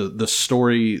part. The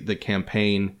story, the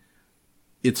campaign,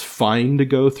 it's fine to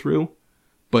go through,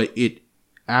 but it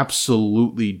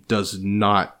absolutely does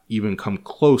not even come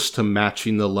close to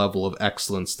matching the level of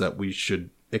excellence that we should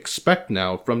expect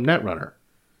now from Netrunner.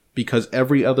 Because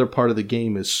every other part of the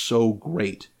game is so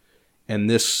great. And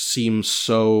this seemed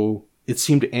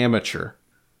amateur.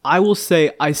 I will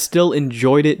say I still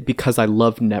enjoyed it because I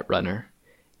love Netrunner.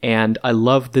 And I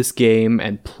love this game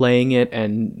and playing it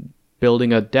and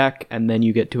building a deck, and then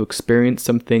you get to experience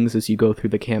some things as you go through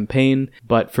the campaign.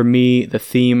 But for me, the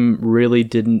theme really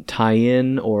didn't tie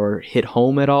in or hit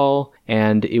home at all,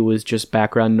 and it was just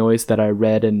background noise that I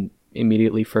read and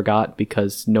immediately forgot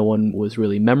because no one was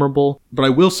really memorable. But I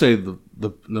will say the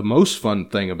most fun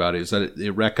thing about it is that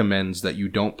it recommends that you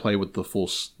don't play with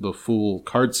the full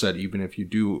card set, even if you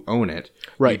do own it.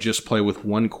 Right. You just play with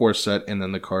one core set and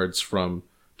then the cards from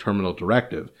Terminal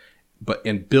Directive. But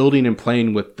in building and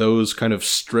playing with those kind of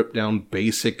stripped down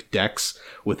basic decks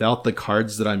without the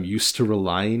cards that I'm used to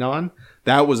relying on,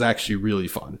 that was actually really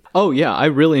fun. Oh yeah, I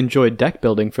really enjoyed deck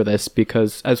building for this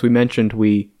because, as we mentioned,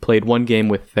 we played one game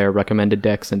with their recommended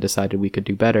decks and decided we could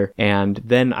do better. And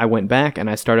then I went back and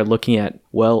I started looking at,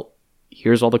 well,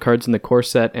 here's all the cards in the core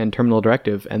set and Terminal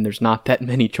Directive, and there's not that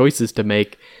many choices to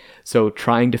make. So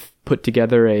trying to put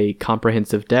together a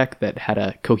comprehensive deck that had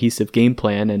a cohesive game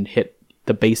plan and hit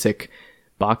the basic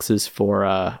boxes for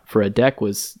a deck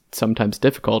was sometimes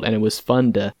difficult, and it was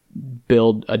fun to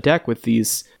build a deck with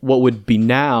these what would be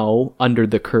now under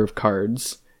the curve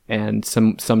cards and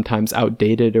sometimes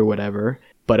outdated or whatever.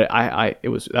 But that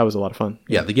was a lot of fun.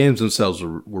 Yeah, the games themselves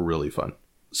were really fun.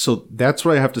 So that's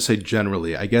what I have to say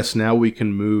generally. I guess now we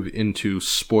can move into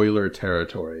spoiler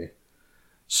territory.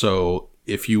 So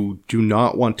if you do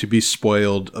not want to be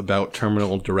spoiled about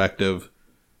Terminal Directive,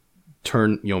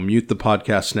 mute the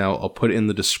podcast now. I'll put it in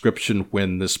the description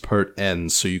when this part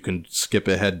ends so you can skip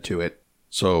ahead to it.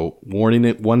 So, warning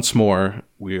it once more,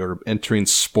 we are entering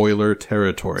spoiler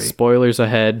territory. Spoilers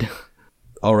ahead.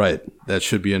 All right, that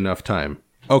should be enough time.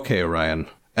 Okay, Orion.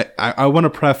 I want to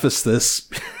preface this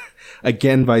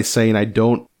again by saying I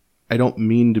don't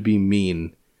mean to be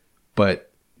mean,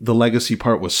 but the legacy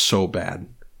part was so bad.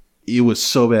 It was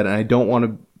so bad, and I don't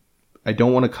want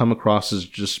to come across as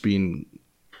just being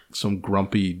some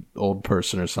grumpy old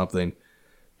person or something,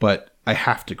 but I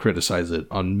have to criticize it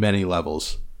on many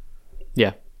levels.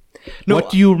 Yeah. No, what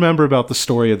do you remember about the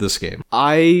story of this game?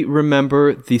 I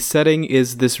remember the setting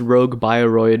is this rogue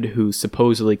bioroid who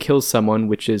supposedly kills someone,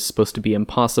 which is supposed to be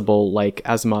impossible, like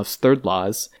Asimov's Third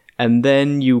Laws, and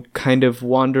then you kind of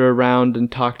wander around and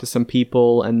talk to some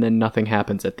people, and then nothing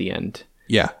happens at the end.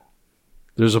 Yeah.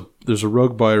 There's a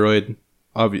rogue bioroid.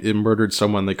 It murdered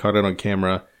someone. They caught it on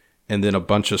camera. and then a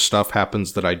bunch of stuff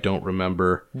happens that I don't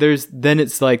remember.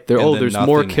 It's like there's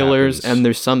more killers and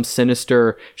there's some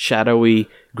sinister, shadowy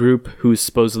group who's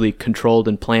supposedly controlled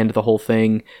and planned the whole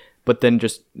thing, but then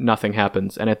just nothing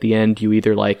happens. And at the end, you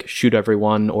either like shoot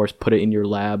everyone or put it in your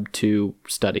lab to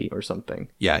study or something.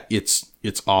 Yeah, it's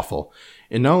awful.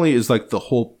 And not only is like the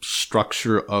whole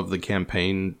structure of the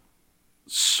campaign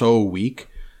so weak,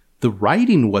 the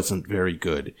writing wasn't very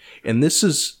good. And this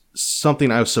is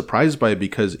something I was surprised by,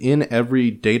 because in every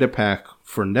data pack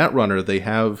for Netrunner, they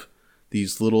have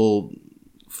these little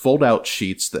fold-out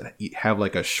sheets that have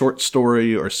like a short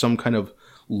story or some kind of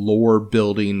lore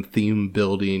building, theme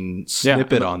building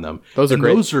snippet on them. Those are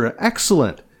great. Those are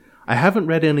excellent. I haven't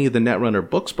read any of the Netrunner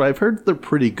books, but I've heard they're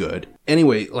pretty good.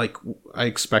 Anyway, like I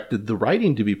expected the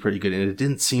writing to be pretty good, and it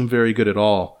didn't seem very good at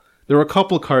all. There were a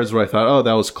couple of cards where I thought, oh,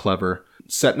 that was clever.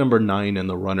 Set number 9 in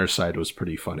the runner side was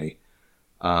pretty funny.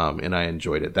 And I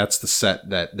enjoyed it. That's the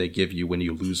set that they give you when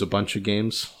you lose a bunch of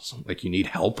games. So, like, you need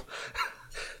help.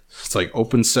 It's like,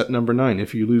 open set number 9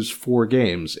 if you lose 4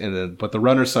 games. But the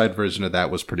runner side version of that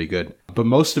was pretty good. But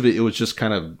most of it was just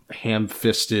kind of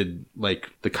ham-fisted, like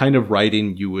the kind of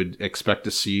writing you would expect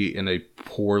to see in a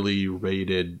poorly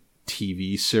rated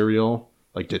TV serial,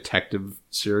 like detective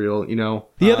serial, you know?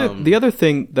 The other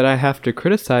thing that I have to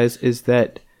criticize is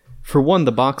that, for one,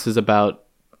 the box is about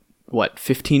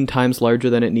 15 times larger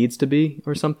than it needs to be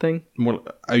or something? More,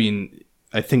 I mean,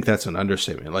 I think that's an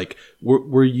understatement. Like,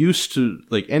 we're used to,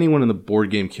 like, anyone in the board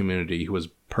game community who has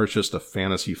purchased a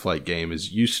Fantasy Flight game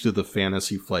is used to the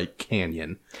Fantasy Flight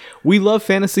Canyon. We love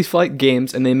Fantasy Flight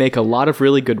games, and they make a lot of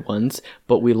really good ones,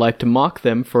 but we like to mock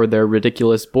them for their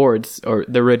ridiculous boards or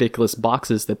their ridiculous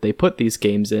boxes that they put these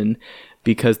games in,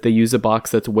 because they use a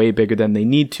box that's way bigger than they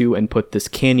need to and put this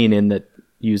canyon in that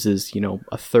uses,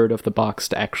 a third of the box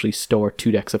to actually store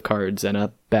 2 decks of cards and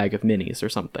a bag of minis or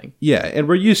something. Yeah, and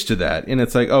we're used to that. And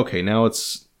it's like, okay, now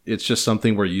it's just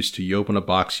something we're used to. You open a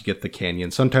box, you get the canyon.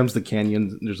 Sometimes the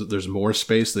canyon, there's more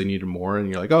space, they need more, and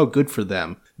you're like, oh, good for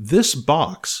them. This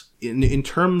box, in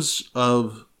terms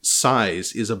of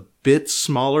size, is a bit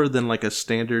smaller than like a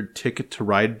standard Ticket to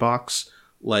Ride box.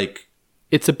 Like,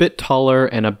 it's a bit taller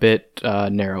and a bit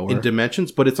narrower in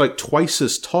dimensions, but it's like twice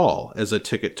as tall as a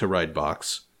Ticket to Ride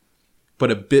box, but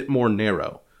a bit more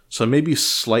narrow. So maybe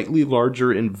slightly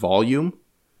larger in volume.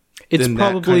 It's than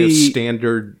probably that kind of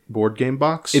standard board game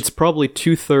box. It's probably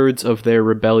 2/3 of their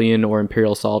Rebellion or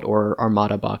Imperial Assault or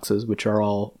Armada boxes, which are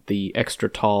all the extra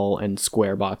tall and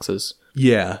square boxes.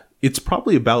 Yeah, it's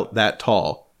probably about that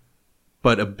tall,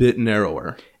 but a bit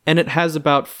narrower. And it has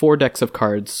about 4 decks of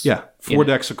cards. Yeah, 4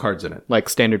 decks of cards in it. Like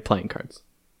standard playing cards.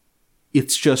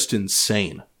 It's just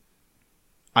insane.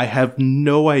 I have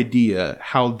no idea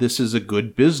how this is a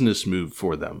good business move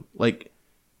for them. Like,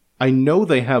 I know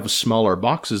they have smaller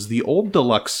boxes. The old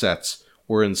deluxe sets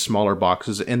were in smaller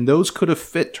boxes, and those could have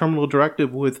fit Terminal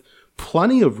Directive with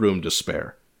plenty of room to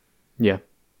spare. Yeah.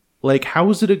 Like, how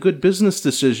is it a good business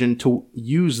decision to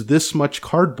use this much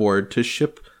cardboard to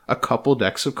ship a couple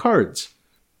decks of cards?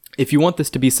 If you want this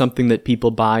to be something that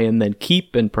people buy and then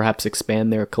keep and perhaps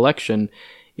expand their collection,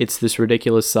 it's this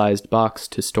ridiculous sized box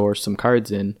to store some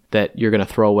cards in that you're going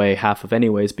to throw away half of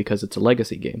anyways because it's a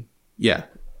legacy game. Yeah.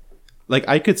 Like,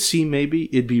 I could see maybe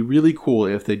it'd be really cool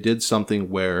if they did something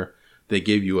where they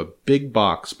gave you a big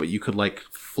box, but you could, like,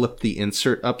 flip the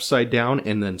insert upside down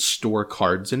and then store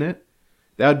cards in it.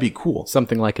 That would be cool.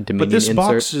 Something like a Dominion insert. But this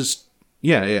insert. box is...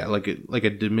 Yeah, like a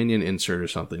Dominion insert or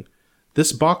something.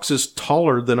 This box is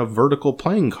taller than a vertical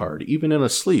playing card, even in a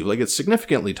sleeve. Like, it's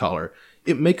significantly taller.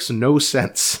 It makes no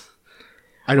sense.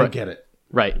 I don't get it.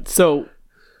 Right. So,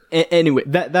 anyway,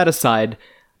 that aside,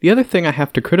 the other thing I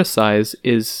have to criticize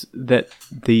is that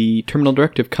the Terminal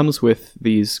Directive comes with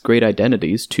these great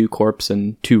identities, 2 corps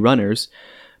and 2 runners,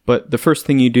 but the first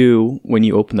thing you do when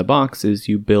you open the box is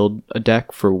you build a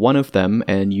deck for one of them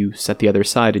and you set the other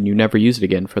side and you never use it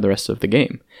again for the rest of the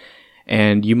game.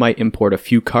 And you might import a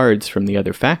few cards from the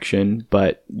other faction,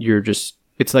 but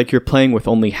it's like you're playing with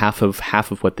only half of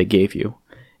what they gave you.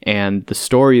 And the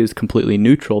story is completely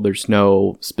neutral. There's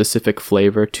no specific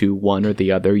flavor to one or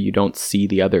the other. You don't see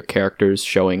the other characters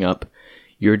showing up.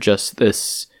 You're just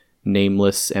this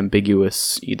nameless,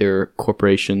 ambiguous, either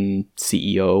corporation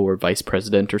CEO or vice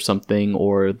president or something,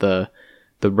 or the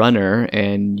runner,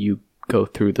 and you go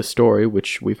through the story,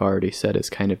 which we've already said is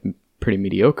kind of pretty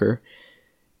mediocre.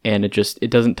 And it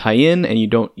doesn't tie in, and you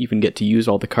don't even get to use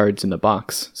all the cards in the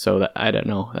box. So I don't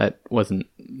know. That wasn't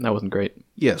great.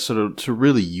 Yeah, so to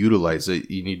really utilize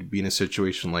it, you need to be in a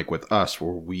situation like with us,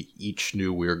 where we each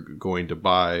knew we were going to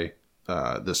buy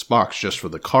this box just for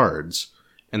the cards,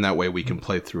 And that way we can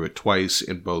play through it twice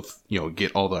and both,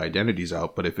 get all the identities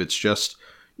out. But if it's just,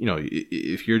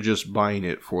 if you're just buying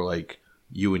it for like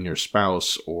you and your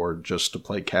spouse or just to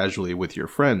play casually with your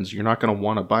friends, you're not going to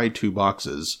want to buy 2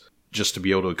 boxes just to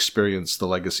be able to experience the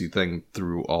legacy thing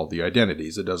through all the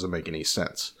identities. It doesn't make any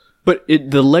sense. But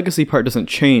the legacy part doesn't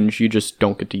change. You just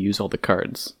don't get to use all the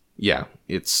cards. Yeah,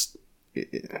 it's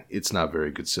not a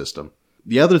very good system.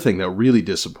 The other thing that really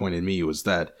disappointed me was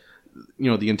that,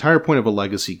 the entire point of a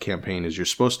legacy campaign is you're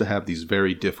supposed to have these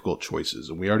very difficult choices.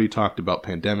 And we already talked about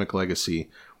Pandemic Legacy,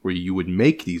 where you would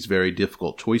make these very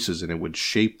difficult choices and it would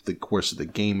shape the course of the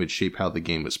game. It'd shape how the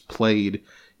game is played.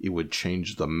 It would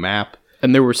change the map.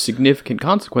 And there were significant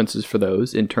consequences for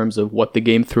those in terms of what the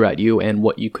game threw at you and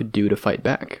what you could do to fight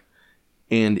back.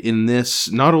 And in this,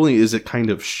 not only is it kind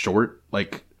of short,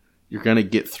 like you're going to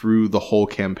get through the whole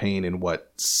campaign in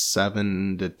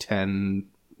 7 to 10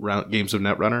 games of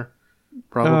Netrunner?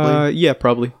 Probably? Yeah,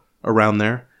 probably. Around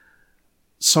there.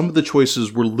 Some of the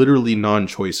choices were literally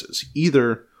non-choices.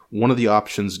 Either one of the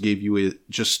options gave you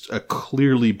just a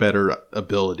clearly better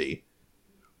ability,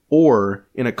 or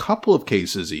in a couple of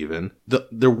cases even,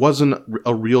 there wasn't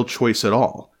a real choice at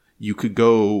all. You could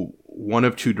go one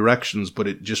of 2 directions, but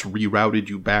it just rerouted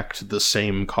you back to the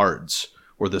same cards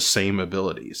or the same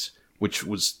abilities, which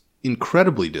was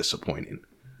incredibly disappointing.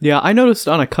 Yeah, I noticed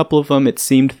on a couple of them it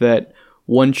seemed that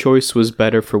one choice was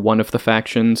better for one of the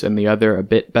factions and the other a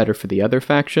bit better for the other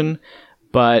faction,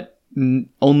 but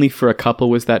only for a couple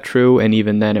was that true, and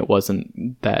even then it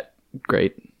wasn't that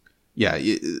great. Yeah,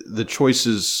 the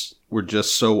choices were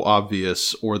just so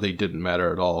obvious, or they didn't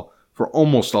matter at all for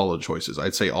almost all the choices.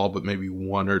 I'd say all but maybe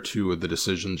 1 or 2 of the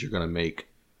decisions you're going to make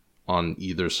on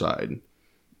either side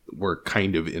were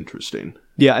kind of interesting.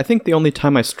 Yeah, I think the only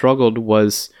time I struggled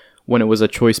was when it was a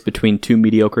choice between 2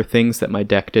 mediocre things that my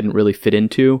deck didn't really fit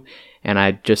into, and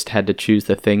I just had to choose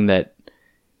the thing that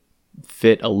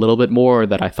fit a little bit more,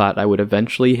 that I thought I would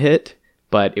eventually hit,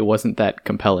 but it wasn't that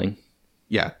compelling.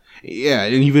 Yeah,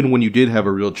 and even when you did have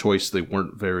a real choice, they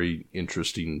weren't very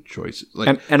interesting choices.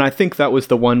 And I think that was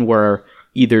the one where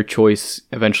either choice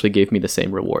eventually gave me the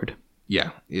same reward.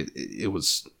 Yeah, it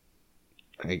was...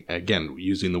 Again,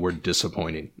 using the word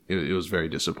disappointing. It was very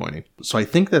disappointing. So I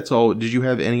think that's all. Did you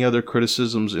have any other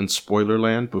criticisms in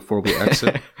Spoilerland before we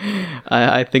exit?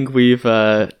 I think we've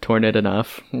torn it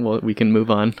enough. Well, we can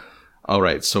move on. All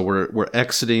right, so we're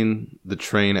exiting the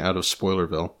train out of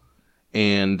Spoilerville,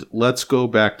 and let's go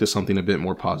back to something a bit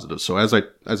more positive. So as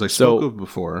I spoke of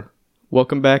before...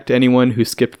 Welcome back to anyone who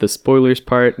skipped the spoilers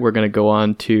part. We're going to go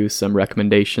on to some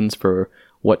recommendations for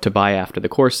what to buy after the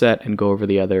core set and go over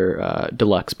the other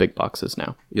deluxe big boxes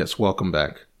now. Yes, welcome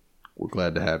back. We're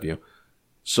glad to have you.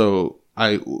 So,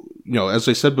 as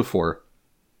I said before,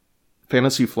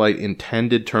 Fantasy Flight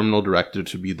intended Terminal Director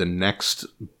to be the next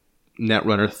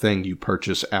Netrunner thing you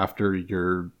purchase after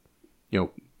you're,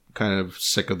 kind of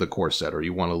sick of the core set, or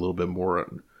you want a little bit more,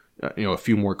 a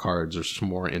few more cards or some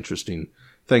more interesting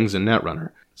things in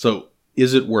Netrunner. So,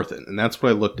 is it worth it? And that's what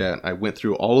I looked at. I went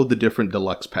through all of the different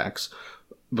deluxe packs.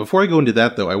 Before I go into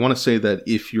that, though, I want to say that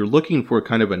if you're looking for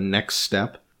kind of a next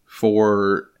step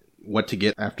for what to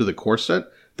get after the core set,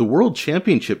 the World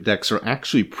Championship decks are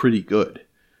actually pretty good.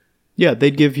 Yeah,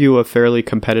 they'd give you a fairly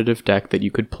competitive deck that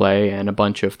you could play and a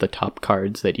bunch of the top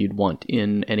cards that you'd want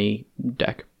in any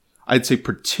deck. I'd say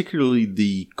particularly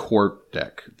the core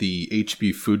deck, the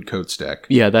HB Food Coats deck.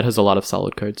 Yeah, that has a lot of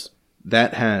solid cards.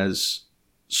 That has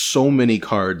so many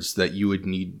cards that you would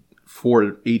need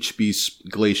for HB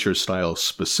Glacier style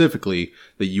specifically,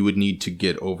 that you would need to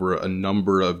get over a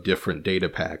number of different data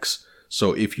packs.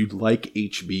 So if you like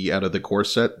HB out of the core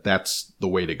set, that's the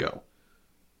way to go.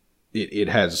 It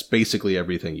has basically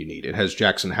everything you need. It has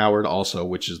Jackson Howard also,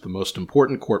 which is the most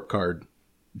important corp card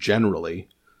generally.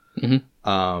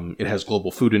 Mm-hmm. It has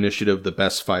Global Food Initiative, the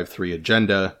best 5/3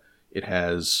 agenda. It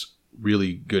has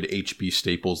really good HB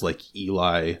staples like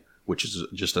Eli, which is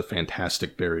just a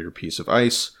fantastic barrier piece of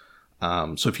ice.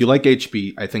 So if you like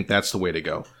HB, I think that's the way to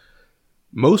go.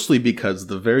 Mostly because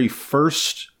the very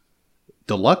first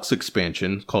deluxe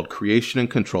expansion, called Creation and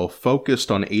Control, focused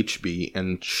on HB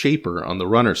and Shaper on the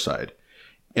runner side.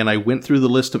 And I went through the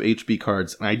list of HB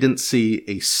cards, and I didn't see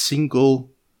a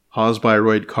single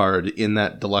Hosbyroid card in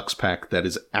that deluxe pack that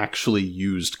is actually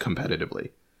used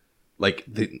competitively. Like,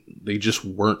 they just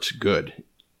weren't good.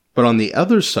 But on the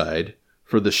other side,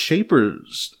 for the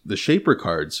Shaper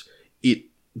cards, it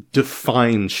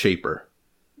defines Shaper.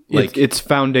 Like, it's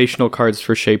foundational cards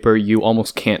for Shaper. You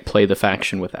almost can't play the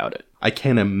faction without it. I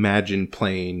can't imagine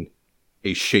playing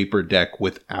a Shaper deck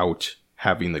without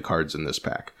having the cards in this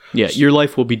pack. Yeah, your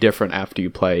life will be different after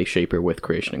you play Shaper with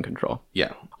Creation and Control.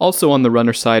 Yeah. Also on the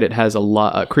runner side, it has a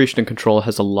lot. Creation and Control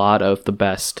has a lot of the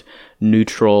best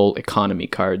neutral economy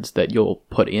cards that you'll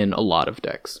put in a lot of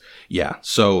decks. Yeah.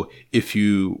 So if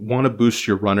you want to boost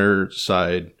your runner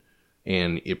side,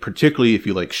 and particularly if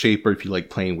you like Shaper, if you like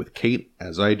playing with Kate,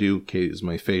 as I do, Kate is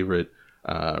my favorite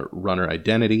runner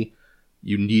identity,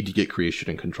 you need to get Creation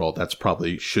and Control. That's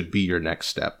probably should be your next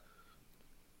step.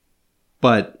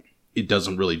 But it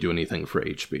doesn't really do anything for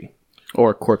HB.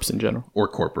 Or Corps in general. Or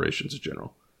corporations in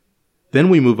general. Then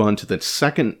we move on to the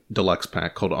second deluxe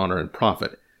pack called Honor and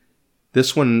Profit.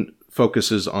 This one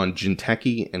focuses on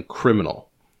Jinteki and Criminal.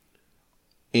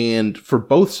 And for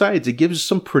both sides, it gives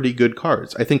some pretty good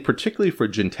cards. I think particularly for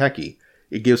Jinteki,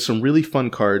 it gives some really fun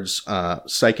cards.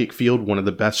 Psychic Field, one of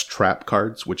the best trap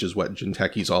cards, which is what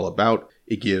Jinteki's all about.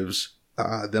 It gives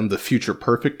them the Future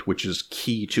Perfect, which is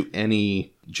key to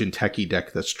any Jinteki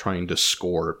deck that's trying to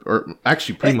score, or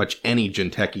actually pretty much any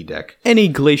Jinteki deck. Any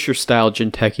Glacier-style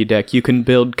Jinteki deck, you can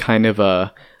build kind of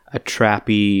a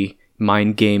trappy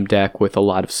mind game deck with a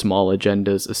lot of small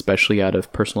agendas, especially out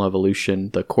of Personal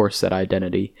Evolution, the core set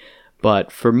identity.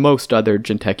 But for most other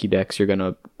Jinteki decks, you're going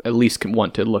to at least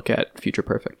want to look at Future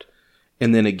Perfect.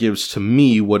 And then it gives to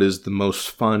me what is the most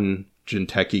fun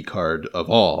Jinteki card of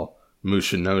all,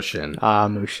 Mushin Noshin.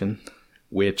 Mushin.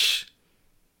 Which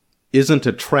isn't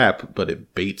a trap, but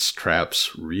it baits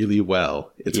traps really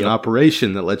well. It's an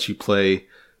operation that lets you play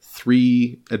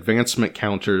 3 advancement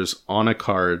counters on a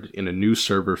card in a new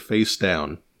server face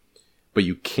down, but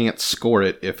you can't score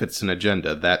it if it's an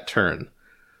agenda that turn.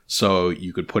 So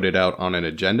you could put it out on an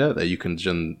agenda that you can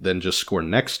then just score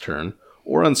next turn,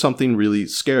 or on something really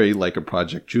scary like a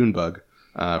Project Junebug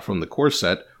from the core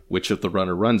set, which if the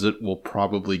runner runs it, will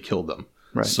probably kill them.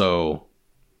 Right. So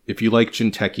if you like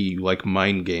Jinteki, you like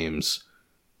mind games,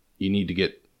 you need to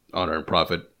get Honor and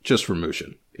Profit just for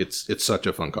Mushin. It's such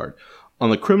a fun card. On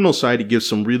the criminal side, it gives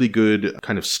some really good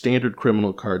kind of standard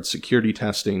criminal cards, security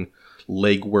testing,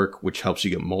 legwork, which helps you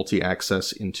get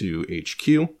multi-access into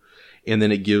HQ. And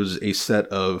then it gives a set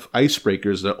of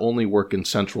icebreakers that only work in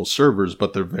central servers,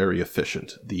 but they're very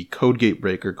efficient. The code gate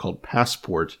breaker called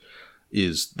Passport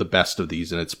is the best of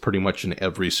these, and it's pretty much in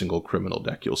every single criminal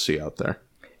deck you'll see out there.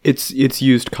 It's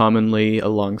used commonly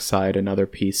alongside another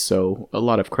piece, so a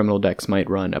lot of criminal decks might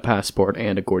run a Passport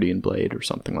and a Gordian Blade or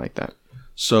something like that.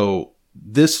 So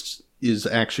this is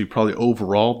actually probably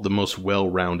overall the most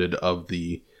well-rounded of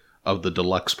the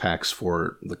deluxe packs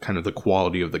for the kind of the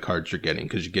quality of the cards you're getting,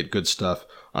 because you get good stuff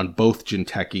on both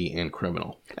Jinteki and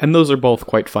Criminal. And those are both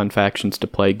quite fun factions to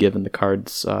play, given the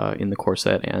cards in the core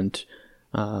set and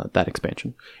that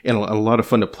expansion. And a lot of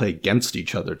fun to play against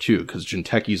each other, too, because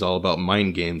Jinteki's all about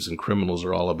mind games and Criminals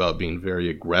are all about being very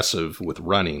aggressive with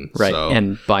running. Right,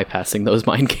 and bypassing those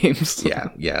mind games.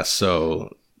 Yeah,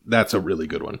 so that's a really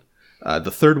good one.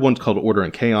 The third one's called Order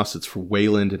and Chaos. It's for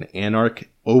Wayland and Anarch.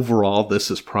 Overall,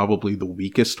 this is probably the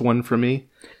weakest one for me.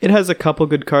 It has a couple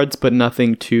good cards, but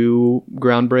nothing too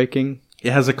groundbreaking.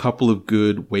 It has a couple of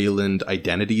good Wayland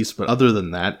identities, but other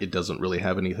than that, it doesn't really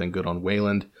have anything good on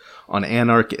Wayland. On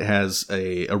Anarch, it has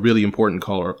a really important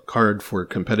card for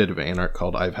competitive Anarch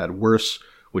called I've Had Worse,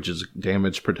 which is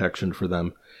damage protection for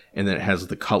them. And then it has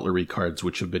the cutlery cards,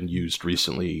 which have been used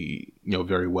recently,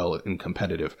 very well in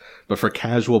competitive. But for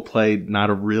casual play,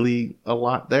 not really a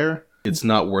lot there. It's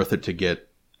not worth it to get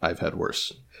I've Had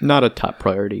Worse. Not a top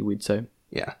priority, we'd say.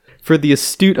 Yeah. For the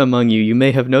astute among you, you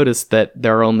may have noticed that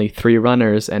there are only 3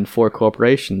 runners and 4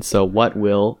 corporations. So what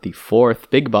will the 4th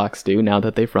big box do now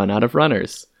that they've run out of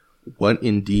runners? What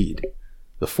indeed?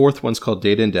 The 4th one's called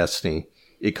Data and Destiny.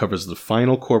 It covers the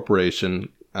final corporation,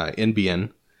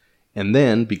 NBN. And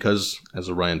then, because, as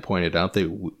Orion pointed out,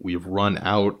 we've run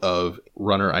out of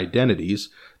runner identities,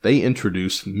 they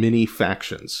introduce mini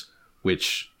factions,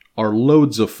 which are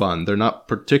loads of fun. They're not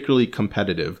particularly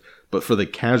competitive, but for the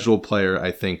casual player,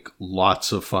 I think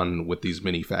lots of fun with these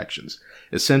mini factions.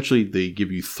 Essentially, they give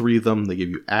you 3 of them. They give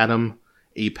you Atom,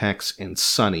 Apex, and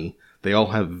Sunny. They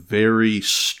all have very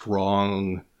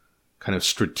strong kind of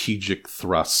strategic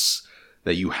thrusts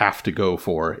that you have to go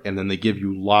for, and then they give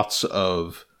you lots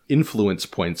of influence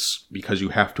points because you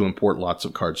have to import lots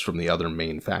of cards from the other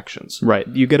main factions. Right.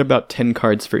 You get about 10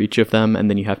 cards for each of them, and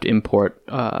then you have to import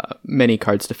many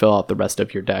cards to fill out the rest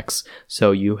of your decks.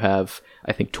 So you have,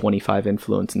 I think, 25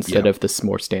 influence instead of this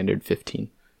more standard 15.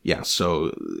 Yeah,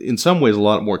 so in some ways, a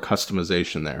lot more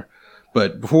customization there.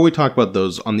 But before we talk about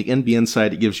those, on the NBN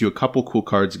side, it gives you a couple cool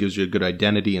cards. It gives you a good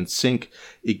identity and sync.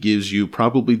 It gives you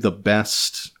probably the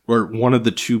best, or one of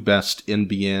the 2 best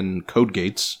NBN code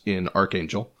gates in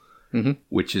Archangel. Mm-hmm.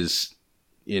 Which is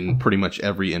in pretty much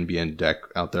every NBN deck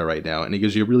out there right now. And it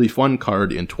gives you a really fun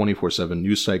card in 24/7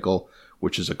 News Cycle,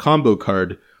 which is a combo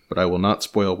card, but I will not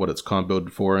spoil what it's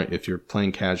comboed for. If you're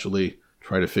playing casually,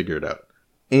 try to figure it out.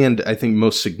 And I think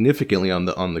most significantly on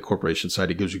the corporation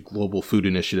side, it gives you Global Food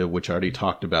Initiative, which I already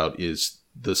talked about is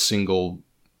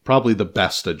probably the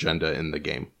best agenda in the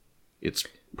game. It's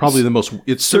probably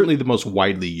certainly the most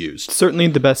widely used. Certainly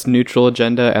the best neutral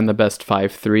agenda and the best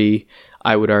 5/3.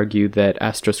 I would argue that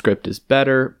AstroScript is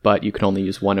better, but you can only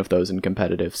use one of those in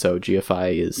competitive, so GFI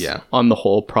is, on the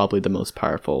whole, probably the most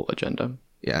powerful agenda.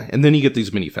 Yeah, and then you get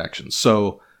these mini factions.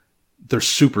 So they're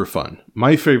super fun.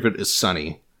 My favorite is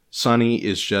Sunny. Sunny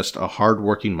is just a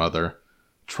hardworking mother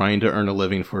trying to earn a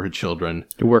living for her children.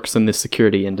 Who works in the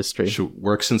security industry. She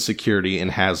works in security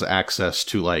and has access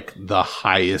to like the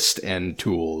highest end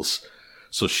tools.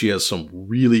 So she has some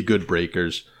really good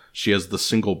breakers. She has the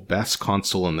single best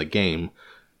console in the game.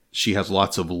 She has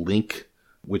lots of Link,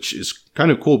 which is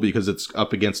kind of cool because it's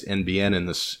up against NBN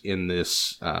in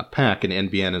this pack, and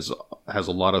NBN has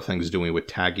a lot of things doing with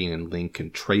tagging and Link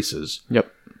and traces.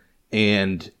 Yep.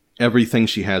 And everything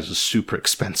she has is super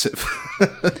expensive.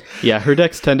 Yeah, her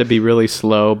decks tend to be really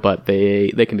slow, but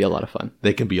they can be a lot of fun.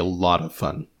 They can be a lot of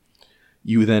fun.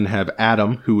 You then have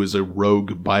Adam, who is a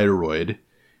rogue Bioroid,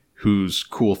 whose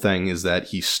cool thing is that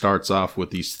he starts off with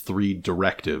these 3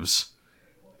 directives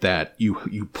that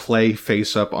you play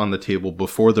face up on the table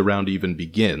before the round even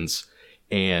begins,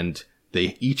 and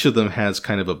each of them has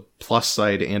kind of a plus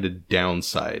side and a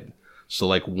downside. So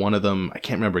like one of them, I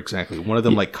can't remember exactly, one of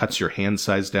them like cuts your hand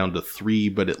size down to 3,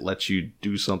 but it lets you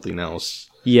do something else.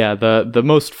 Yeah, the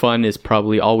most fun is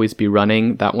probably Always Be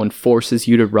Running. That one forces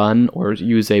you to run or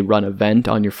use a run event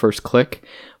on your first click,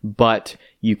 but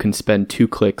you can spend 2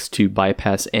 clicks to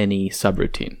bypass any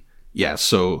subroutine. Yeah,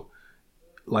 so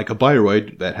like a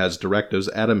Bioroid that has directives,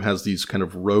 Adam has these kind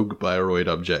of rogue Bioroid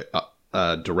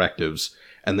directives,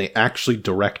 and they actually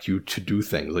direct you to do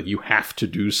things. Like you have to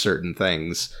do certain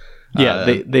things. Yeah,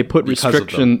 they put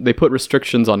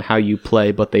restrictions on how you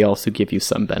play, but they also give you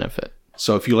some benefit.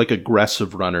 So if you like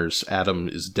aggressive runners, Adam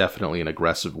is definitely an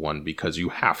aggressive one because you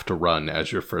have to run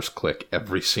as your first click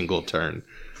every single turn.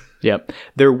 Yep.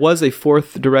 There was a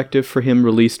 4th directive for him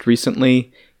released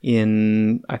recently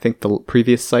in, I think, the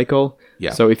previous cycle.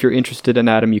 Yeah. So if you're interested in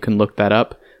Adam, you can look that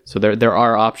up. So there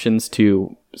are options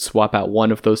to swap out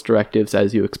one of those directives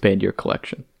as you expand your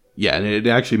collection. Yeah, and it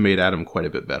actually made Adam quite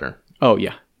a bit better. Oh,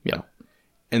 yeah. Yeah.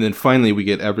 And then finally, we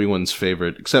get everyone's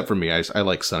favorite, except for me. I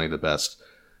like Sunny the best.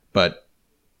 But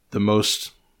the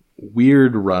most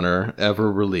weird runner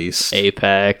ever released.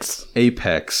 Apex.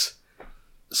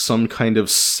 Some kind of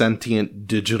sentient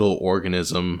digital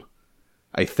organism,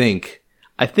 I think.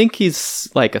 I think he's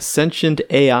like a sentient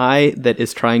AI that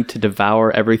is trying to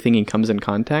devour everything he comes in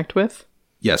contact with.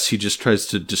 Yes, he just tries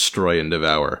to destroy and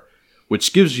devour,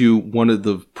 which gives you one of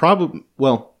the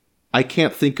I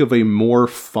can't think of a more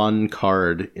fun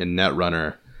card in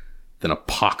Netrunner than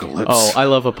Apocalypse. Oh, I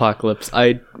love Apocalypse.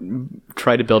 I should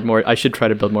try to build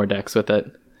more decks with it.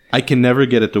 I can never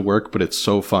get it to work, but it's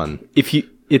so fun.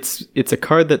 It's a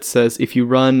card that says if you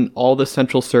run all the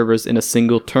central servers in a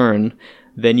single turn,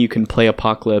 then you can play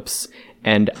Apocalypse,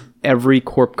 and every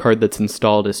corp card that's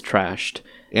installed is trashed.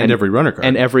 And every runner card.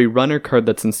 And every runner card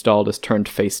that's installed is turned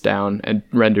face down and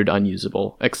rendered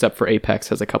unusable, except for Apex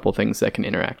has a couple things that can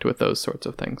interact with those sorts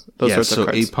of things. So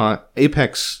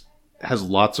Apex has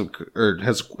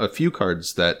has a few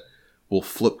cards that will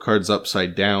flip cards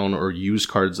upside down or use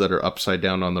cards that are upside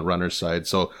down on the runner side.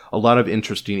 So a lot of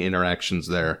interesting interactions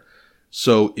there.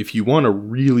 So if you want to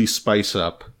really spice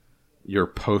up your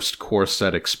post-core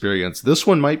set experience, this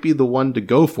one might be the one to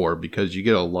go for because you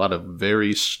get a lot of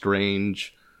very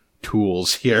strange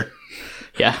tools here.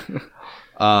 Yeah.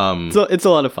 So it's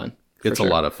a lot of fun. It's a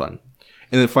lot of fun.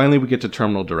 And then finally we get to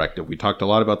Terminal Directive. We talked a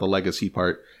lot about the legacy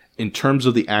part. In terms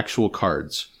of the actual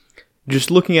cards,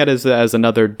 just looking at it as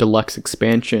another deluxe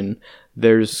expansion,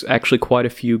 there's actually quite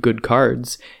a few good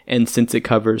cards. And since it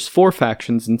covers 4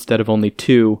 factions instead of only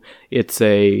 2, it's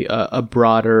a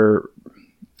broader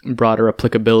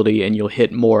applicability, and you'll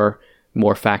hit more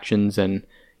factions. And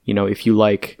if you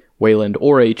like Wayland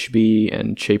or HB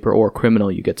and Shaper or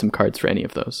Criminal, you get some cards for any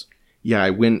of those. Yeah,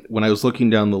 when I was looking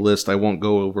down the list, I won't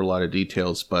go over a lot of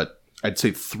details, but I'd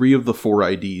say 3 of the 4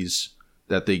 IDs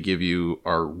that they give you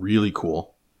are really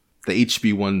cool. The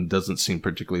HB one doesn't seem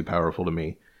particularly powerful to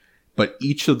me, but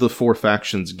each of the 4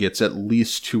 factions gets at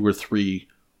least 2 or 3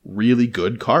 really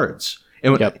good cards.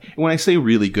 And when I say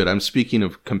really good, I'm speaking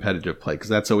of competitive play, because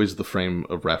that's always the frame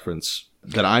of reference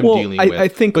that I'm dealing with. I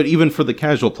think, but even for the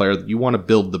casual player, you want to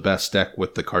build the best deck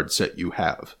with the card set you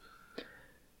have.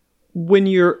 when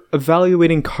you're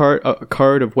evaluating a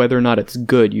card of whether or not it's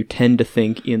good, you tend to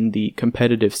think in the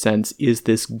competitive sense, is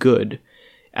this good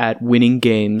at winning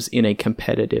games in a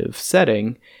competitive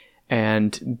setting?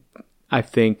 And I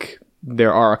think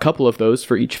there are a couple of those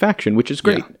for each faction, which is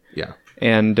great. Yeah.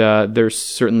 And there's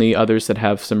certainly others that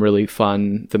have some really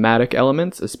fun thematic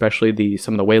elements, especially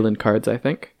some of the Wayland cards, I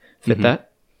think, fit that.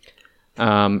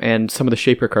 And some of the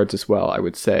Shaper cards as well, I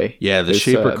would say. Yeah, the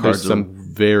Shaper cards are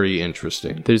very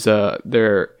interesting.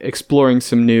 They're exploring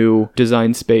some new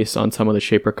design space on some of the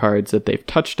Shaper cards that they've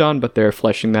touched on, but they're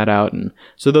fleshing that out. And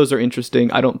so those are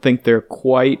interesting. I don't think they're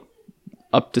quite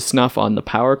up to snuff on the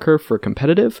power curve for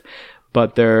competitive,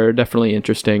 but they're definitely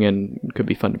interesting and could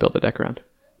be fun to build a deck around.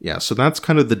 Yeah, so that's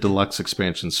kind of the deluxe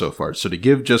expansion so far. So to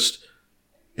give just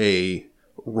a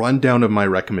rundown of my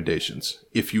recommendations,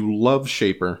 if you love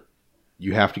Shaper,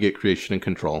 you have to get Creation and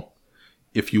Control.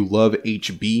 If you love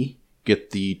HB,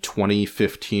 get the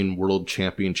 2015 World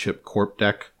Championship Corp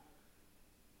deck.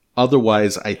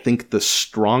 Otherwise, I think the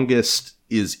strongest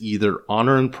is either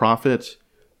Honor and Profit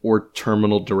or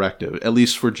Terminal Directive, at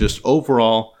least for just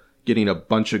overall getting a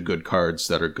bunch of good cards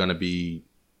that are going to be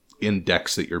in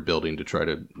decks that you're building to try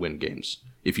to win games.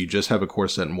 If you just have a core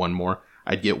set and one more,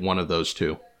 I'd get one of those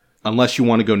two. Unless you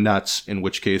want to go nuts, in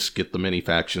which case get the mini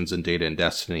factions and Data and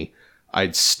Destiny.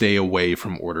 I'd stay away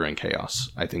from Order and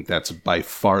Chaos. I think that's by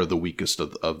far the weakest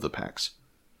of the packs.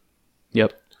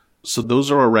 Yep. So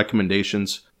those are our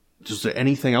recommendations. Is there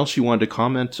anything else you wanted to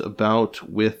comment about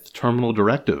with Terminal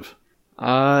Directive?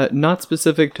 Not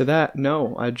specific to that,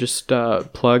 no. I just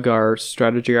plug our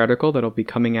strategy article that'll be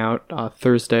coming out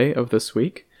Thursday of this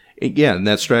week. Yeah, and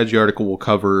that strategy article will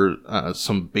cover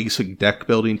some basic deck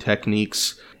building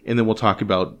techniques, and then we'll talk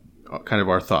about kind of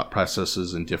our thought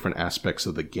processes and different aspects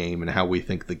of the game and how we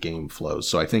think the game flows.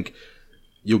 So I think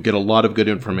you'll get a lot of good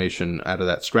information out of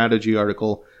that strategy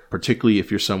article, particularly if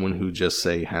you're someone who just,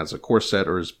 say, has a core set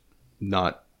or is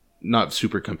not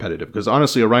super competitive. Because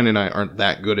honestly, Orion and I aren't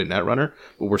that good at Netrunner,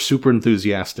 but we're super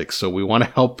enthusiastic, so we want to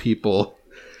help people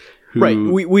who... Right.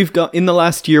 We've got in the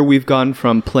last year, we've gone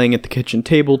from playing at the kitchen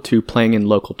table to playing in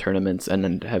local tournaments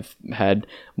and have had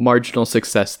marginal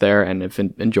success there and have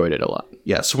enjoyed it a lot.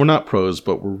 Yeah, so we're not pros,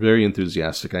 but we're very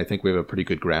enthusiastic. I think we have a pretty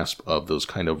good grasp of those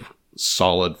kind of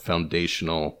solid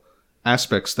foundational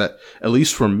aspects that, at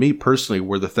least for me personally,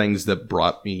 were the things that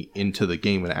brought me into the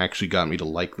game and actually got me to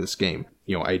like this game.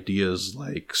 You know, ideas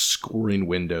like scoring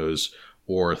windows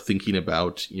or thinking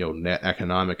about, you know, net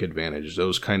economic advantage.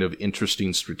 Those kind of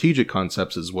interesting strategic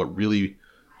concepts is what really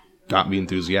got me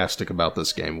enthusiastic about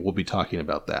this game. We'll be talking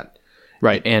about that.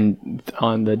 Right, and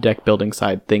on the deck building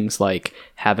side, things like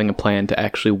having a plan to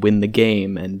actually win the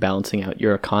game and balancing out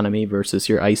your economy versus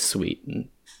your ice suite and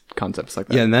concepts like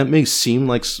that. Yeah, and that may seem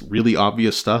like really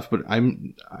obvious stuff, but I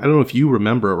don't know if you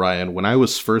remember, Ryan, when I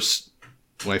first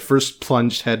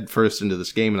plunged head first into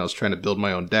this game and I was trying to build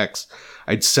my own decks,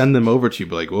 I'd send them over to you,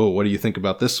 be like, whoa, what do you think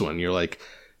about this one? You're like,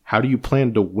 how do you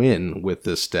plan to win with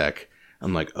this deck?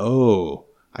 I'm like, oh,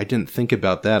 I didn't think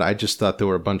about that. I just thought there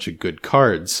were a bunch of good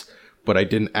cards, but I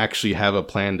didn't actually have a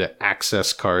plan to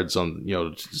access cards on, you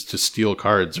know, to steal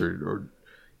cards or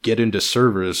get into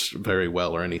servers very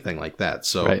well or anything like that.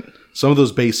 So right. Some of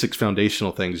those basic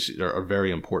foundational things are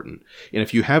very important. And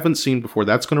if you haven't seen before,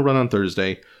 that's going to run on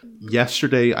Thursday.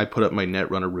 Yesterday, I put up my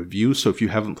Netrunner review. So if you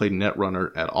haven't played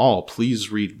Netrunner at all,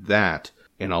 please read that.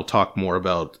 And I'll talk more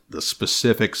about the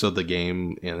specifics of the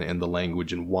game and the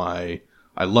language and why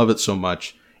I love it so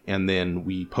much. And then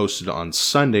we posted on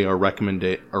Sunday our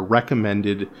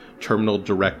recommended Terminal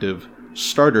Directive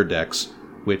starter decks,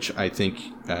 which I think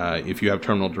if you have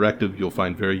Terminal Directive, you'll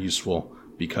find very useful,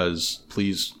 because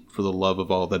please, for the love of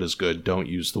all that is good, don't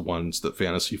use the ones that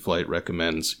Fantasy Flight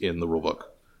recommends in the rulebook.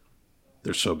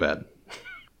 They're so bad.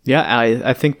 Yeah,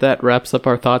 I think that wraps up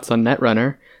our thoughts on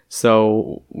Netrunner.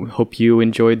 So we hope you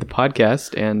enjoyed the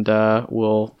podcast, and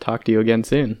we'll talk to you again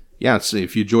soon. Yeah, so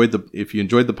if you enjoyed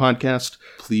the podcast,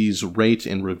 please rate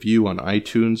and review on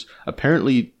iTunes.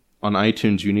 Apparently, on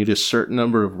iTunes, you need a certain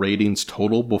number of ratings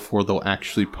total before they'll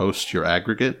actually post your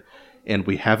aggregate, and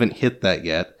we haven't hit that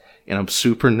yet, and I'm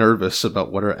super nervous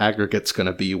about what our aggregate's going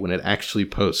to be when it actually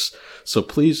posts. So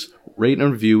please rate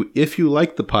and review if you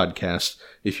like the podcast.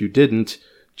 If you didn't,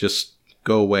 just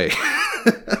go away.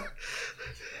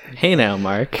 Hey now,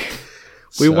 Mark.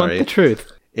 We want the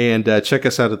truth. And check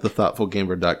us out at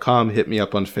thethoughtfulgamer.com. Hit me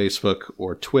up on Facebook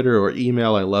or Twitter or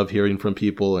email. I love hearing from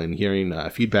people and hearing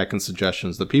feedback and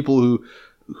suggestions. The people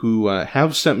who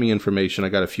have sent me information, I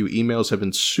got a few emails, have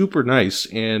been super nice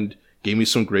and gave me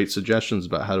some great suggestions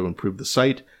about how to improve the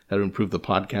site, how to improve the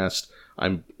podcast.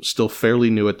 I'm still fairly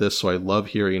new at this, so I love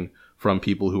hearing from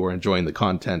people who are enjoying the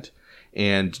content.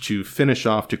 And to finish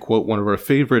off, to quote one of our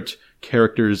favorite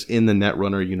characters in the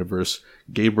Netrunner universe,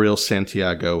 Gabriel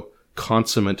Santiago,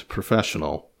 consummate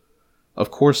professional.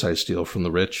 Of course I steal from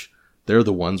the rich. They're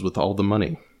the ones with all the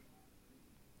money.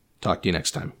 Talk to you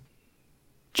next time.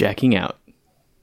 Jacking out.